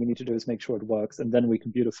first thing we need to do is make sure it works, and then we can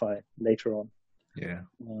beautify later on. Yeah.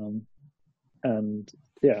 And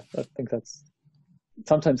yeah, I think that's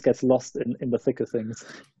sometimes gets lost in the thicker things.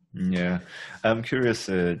 Yeah. I'm curious,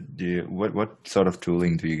 what sort of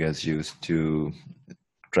tooling do you guys use to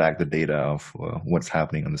track the data of what's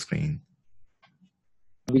happening on the screen?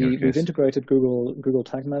 We've integrated Google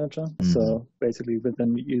Tag Manager. Mm-hmm. So basically we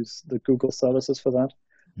then use the Google services for that.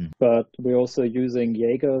 Mm-hmm. But we're also using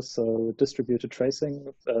Jaeger, so distributed tracing.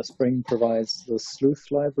 Spring provides the Sleuth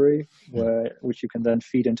library, which you can then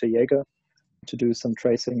feed into Jaeger to do some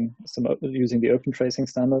tracing, using the open tracing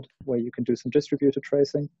standard, where you can do some distributed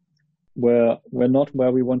tracing. We're not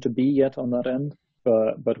where we want to be yet on that end,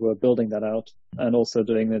 but we're building that out, and also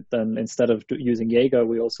doing it then instead of using Jaeger,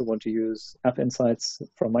 we also want to use App Insights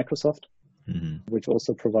from Microsoft, mm-hmm. which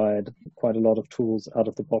also provide quite a lot of tools out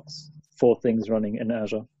of the box for things running in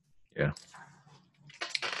Azure. Yeah.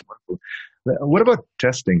 What about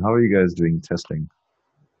testing? How are you guys doing testing?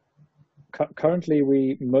 Currently,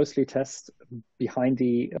 we mostly test behind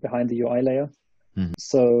the UI layer. Mm-hmm.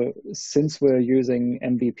 So since we're using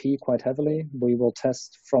MVP quite heavily, we will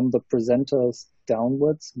test from the presenters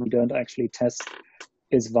downwards. We don't actually test,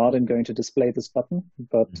 is Vaadin going to display this button?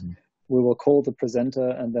 But mm-hmm. we will call the presenter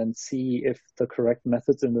and then see if the correct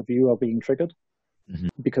methods in the view are being triggered. Mm-hmm.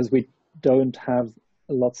 Because we don't have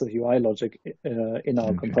lots of UI logic in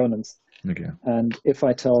our components. Okay. And if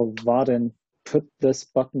I tell Vaadin, put this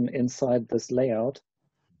button inside this layout,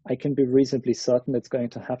 I can be reasonably certain it's going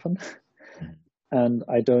to happen. And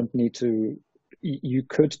I don't need to, you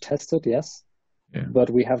could test it, yes, but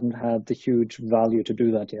we haven't had the huge value to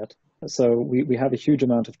do that yet. So we have a huge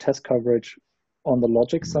amount of test coverage on the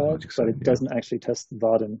logic side, but it doesn't actually test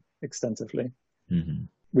Vaadin extensively. Mm-hmm.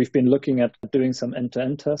 We've been looking at doing some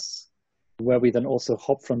end-to-end tests where we then also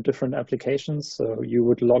hop from different applications. So you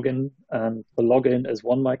would log in, and the login is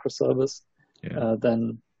one microservice.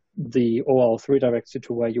 Then the OAuth redirects you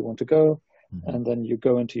to where you want to go. Mm-hmm. And then you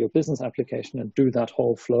go into your business application and do that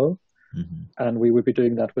whole flow. Mm-hmm. And we would be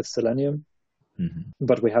doing that with Selenium. Mm-hmm.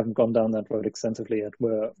 But we haven't gone down that road extensively yet.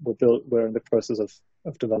 We're in the process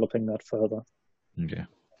of developing that further. Okay.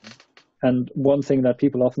 And one thing that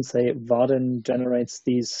people often say, Vaadin generates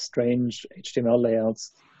these strange HTML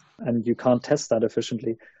layouts and you can't test that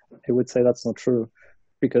efficiently. I would say that's not true,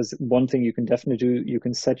 because one thing you can definitely do, you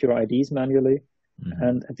can set your IDs manually. Mm-hmm.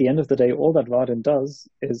 And at the end of the day, all that Vaadin does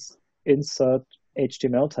is insert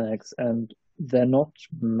HTML tags, and they're not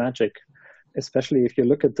magic. Especially if you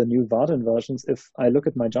look at the new Vaadin versions, if I look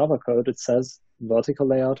at my Java code, it says vertical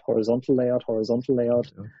layout, horizontal layout,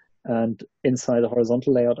 and inside the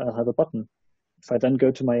horizontal layout, I'll have a button. If I then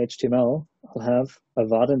go to my HTML, I'll have a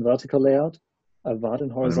Vaadin vertical layout, a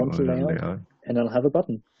Vaadin horizontal layout, and I'll have a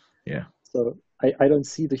button. Yeah. So I don't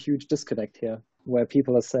see the huge disconnect here, where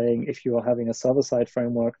people are saying if you are having a server-side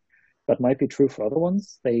framework, that might be true for other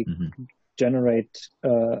ones. They mm-hmm. generate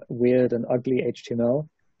weird and ugly HTML.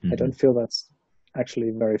 Mm-hmm. I don't feel that's actually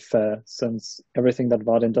very fair, since everything that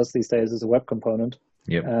Vaadin does these days is a web component.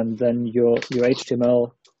 Yep. And then your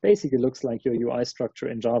HTML basically looks like your UI structure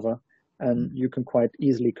in Java, and you can quite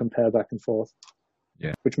easily compare back and forth,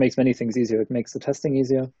 which makes many things easier. It makes the testing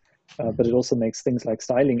easier, but it also makes things like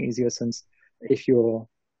styling easier, since if you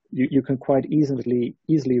can quite easily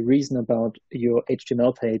reason about your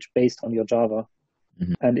HTML page based on your Java.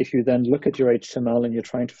 And if you then look at your HTML and you're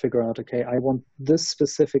trying to figure out, okay, I want this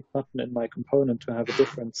specific button in my component to have a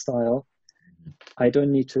different style, I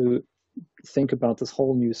don't need to think about this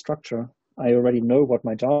whole new structure. I already know what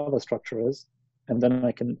my Java structure is, and then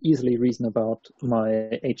I can easily reason about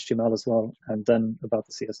my HTML as well, and then about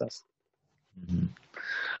the CSS.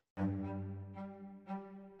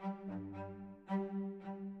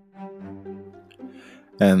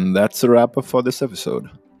 And that's a wrap up for this episode.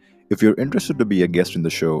 If you're interested to be a guest in the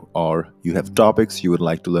show, or you have topics you would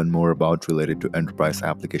like to learn more about related to enterprise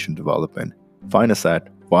application development, find us at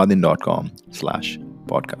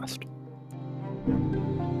vaadin.com/podcast.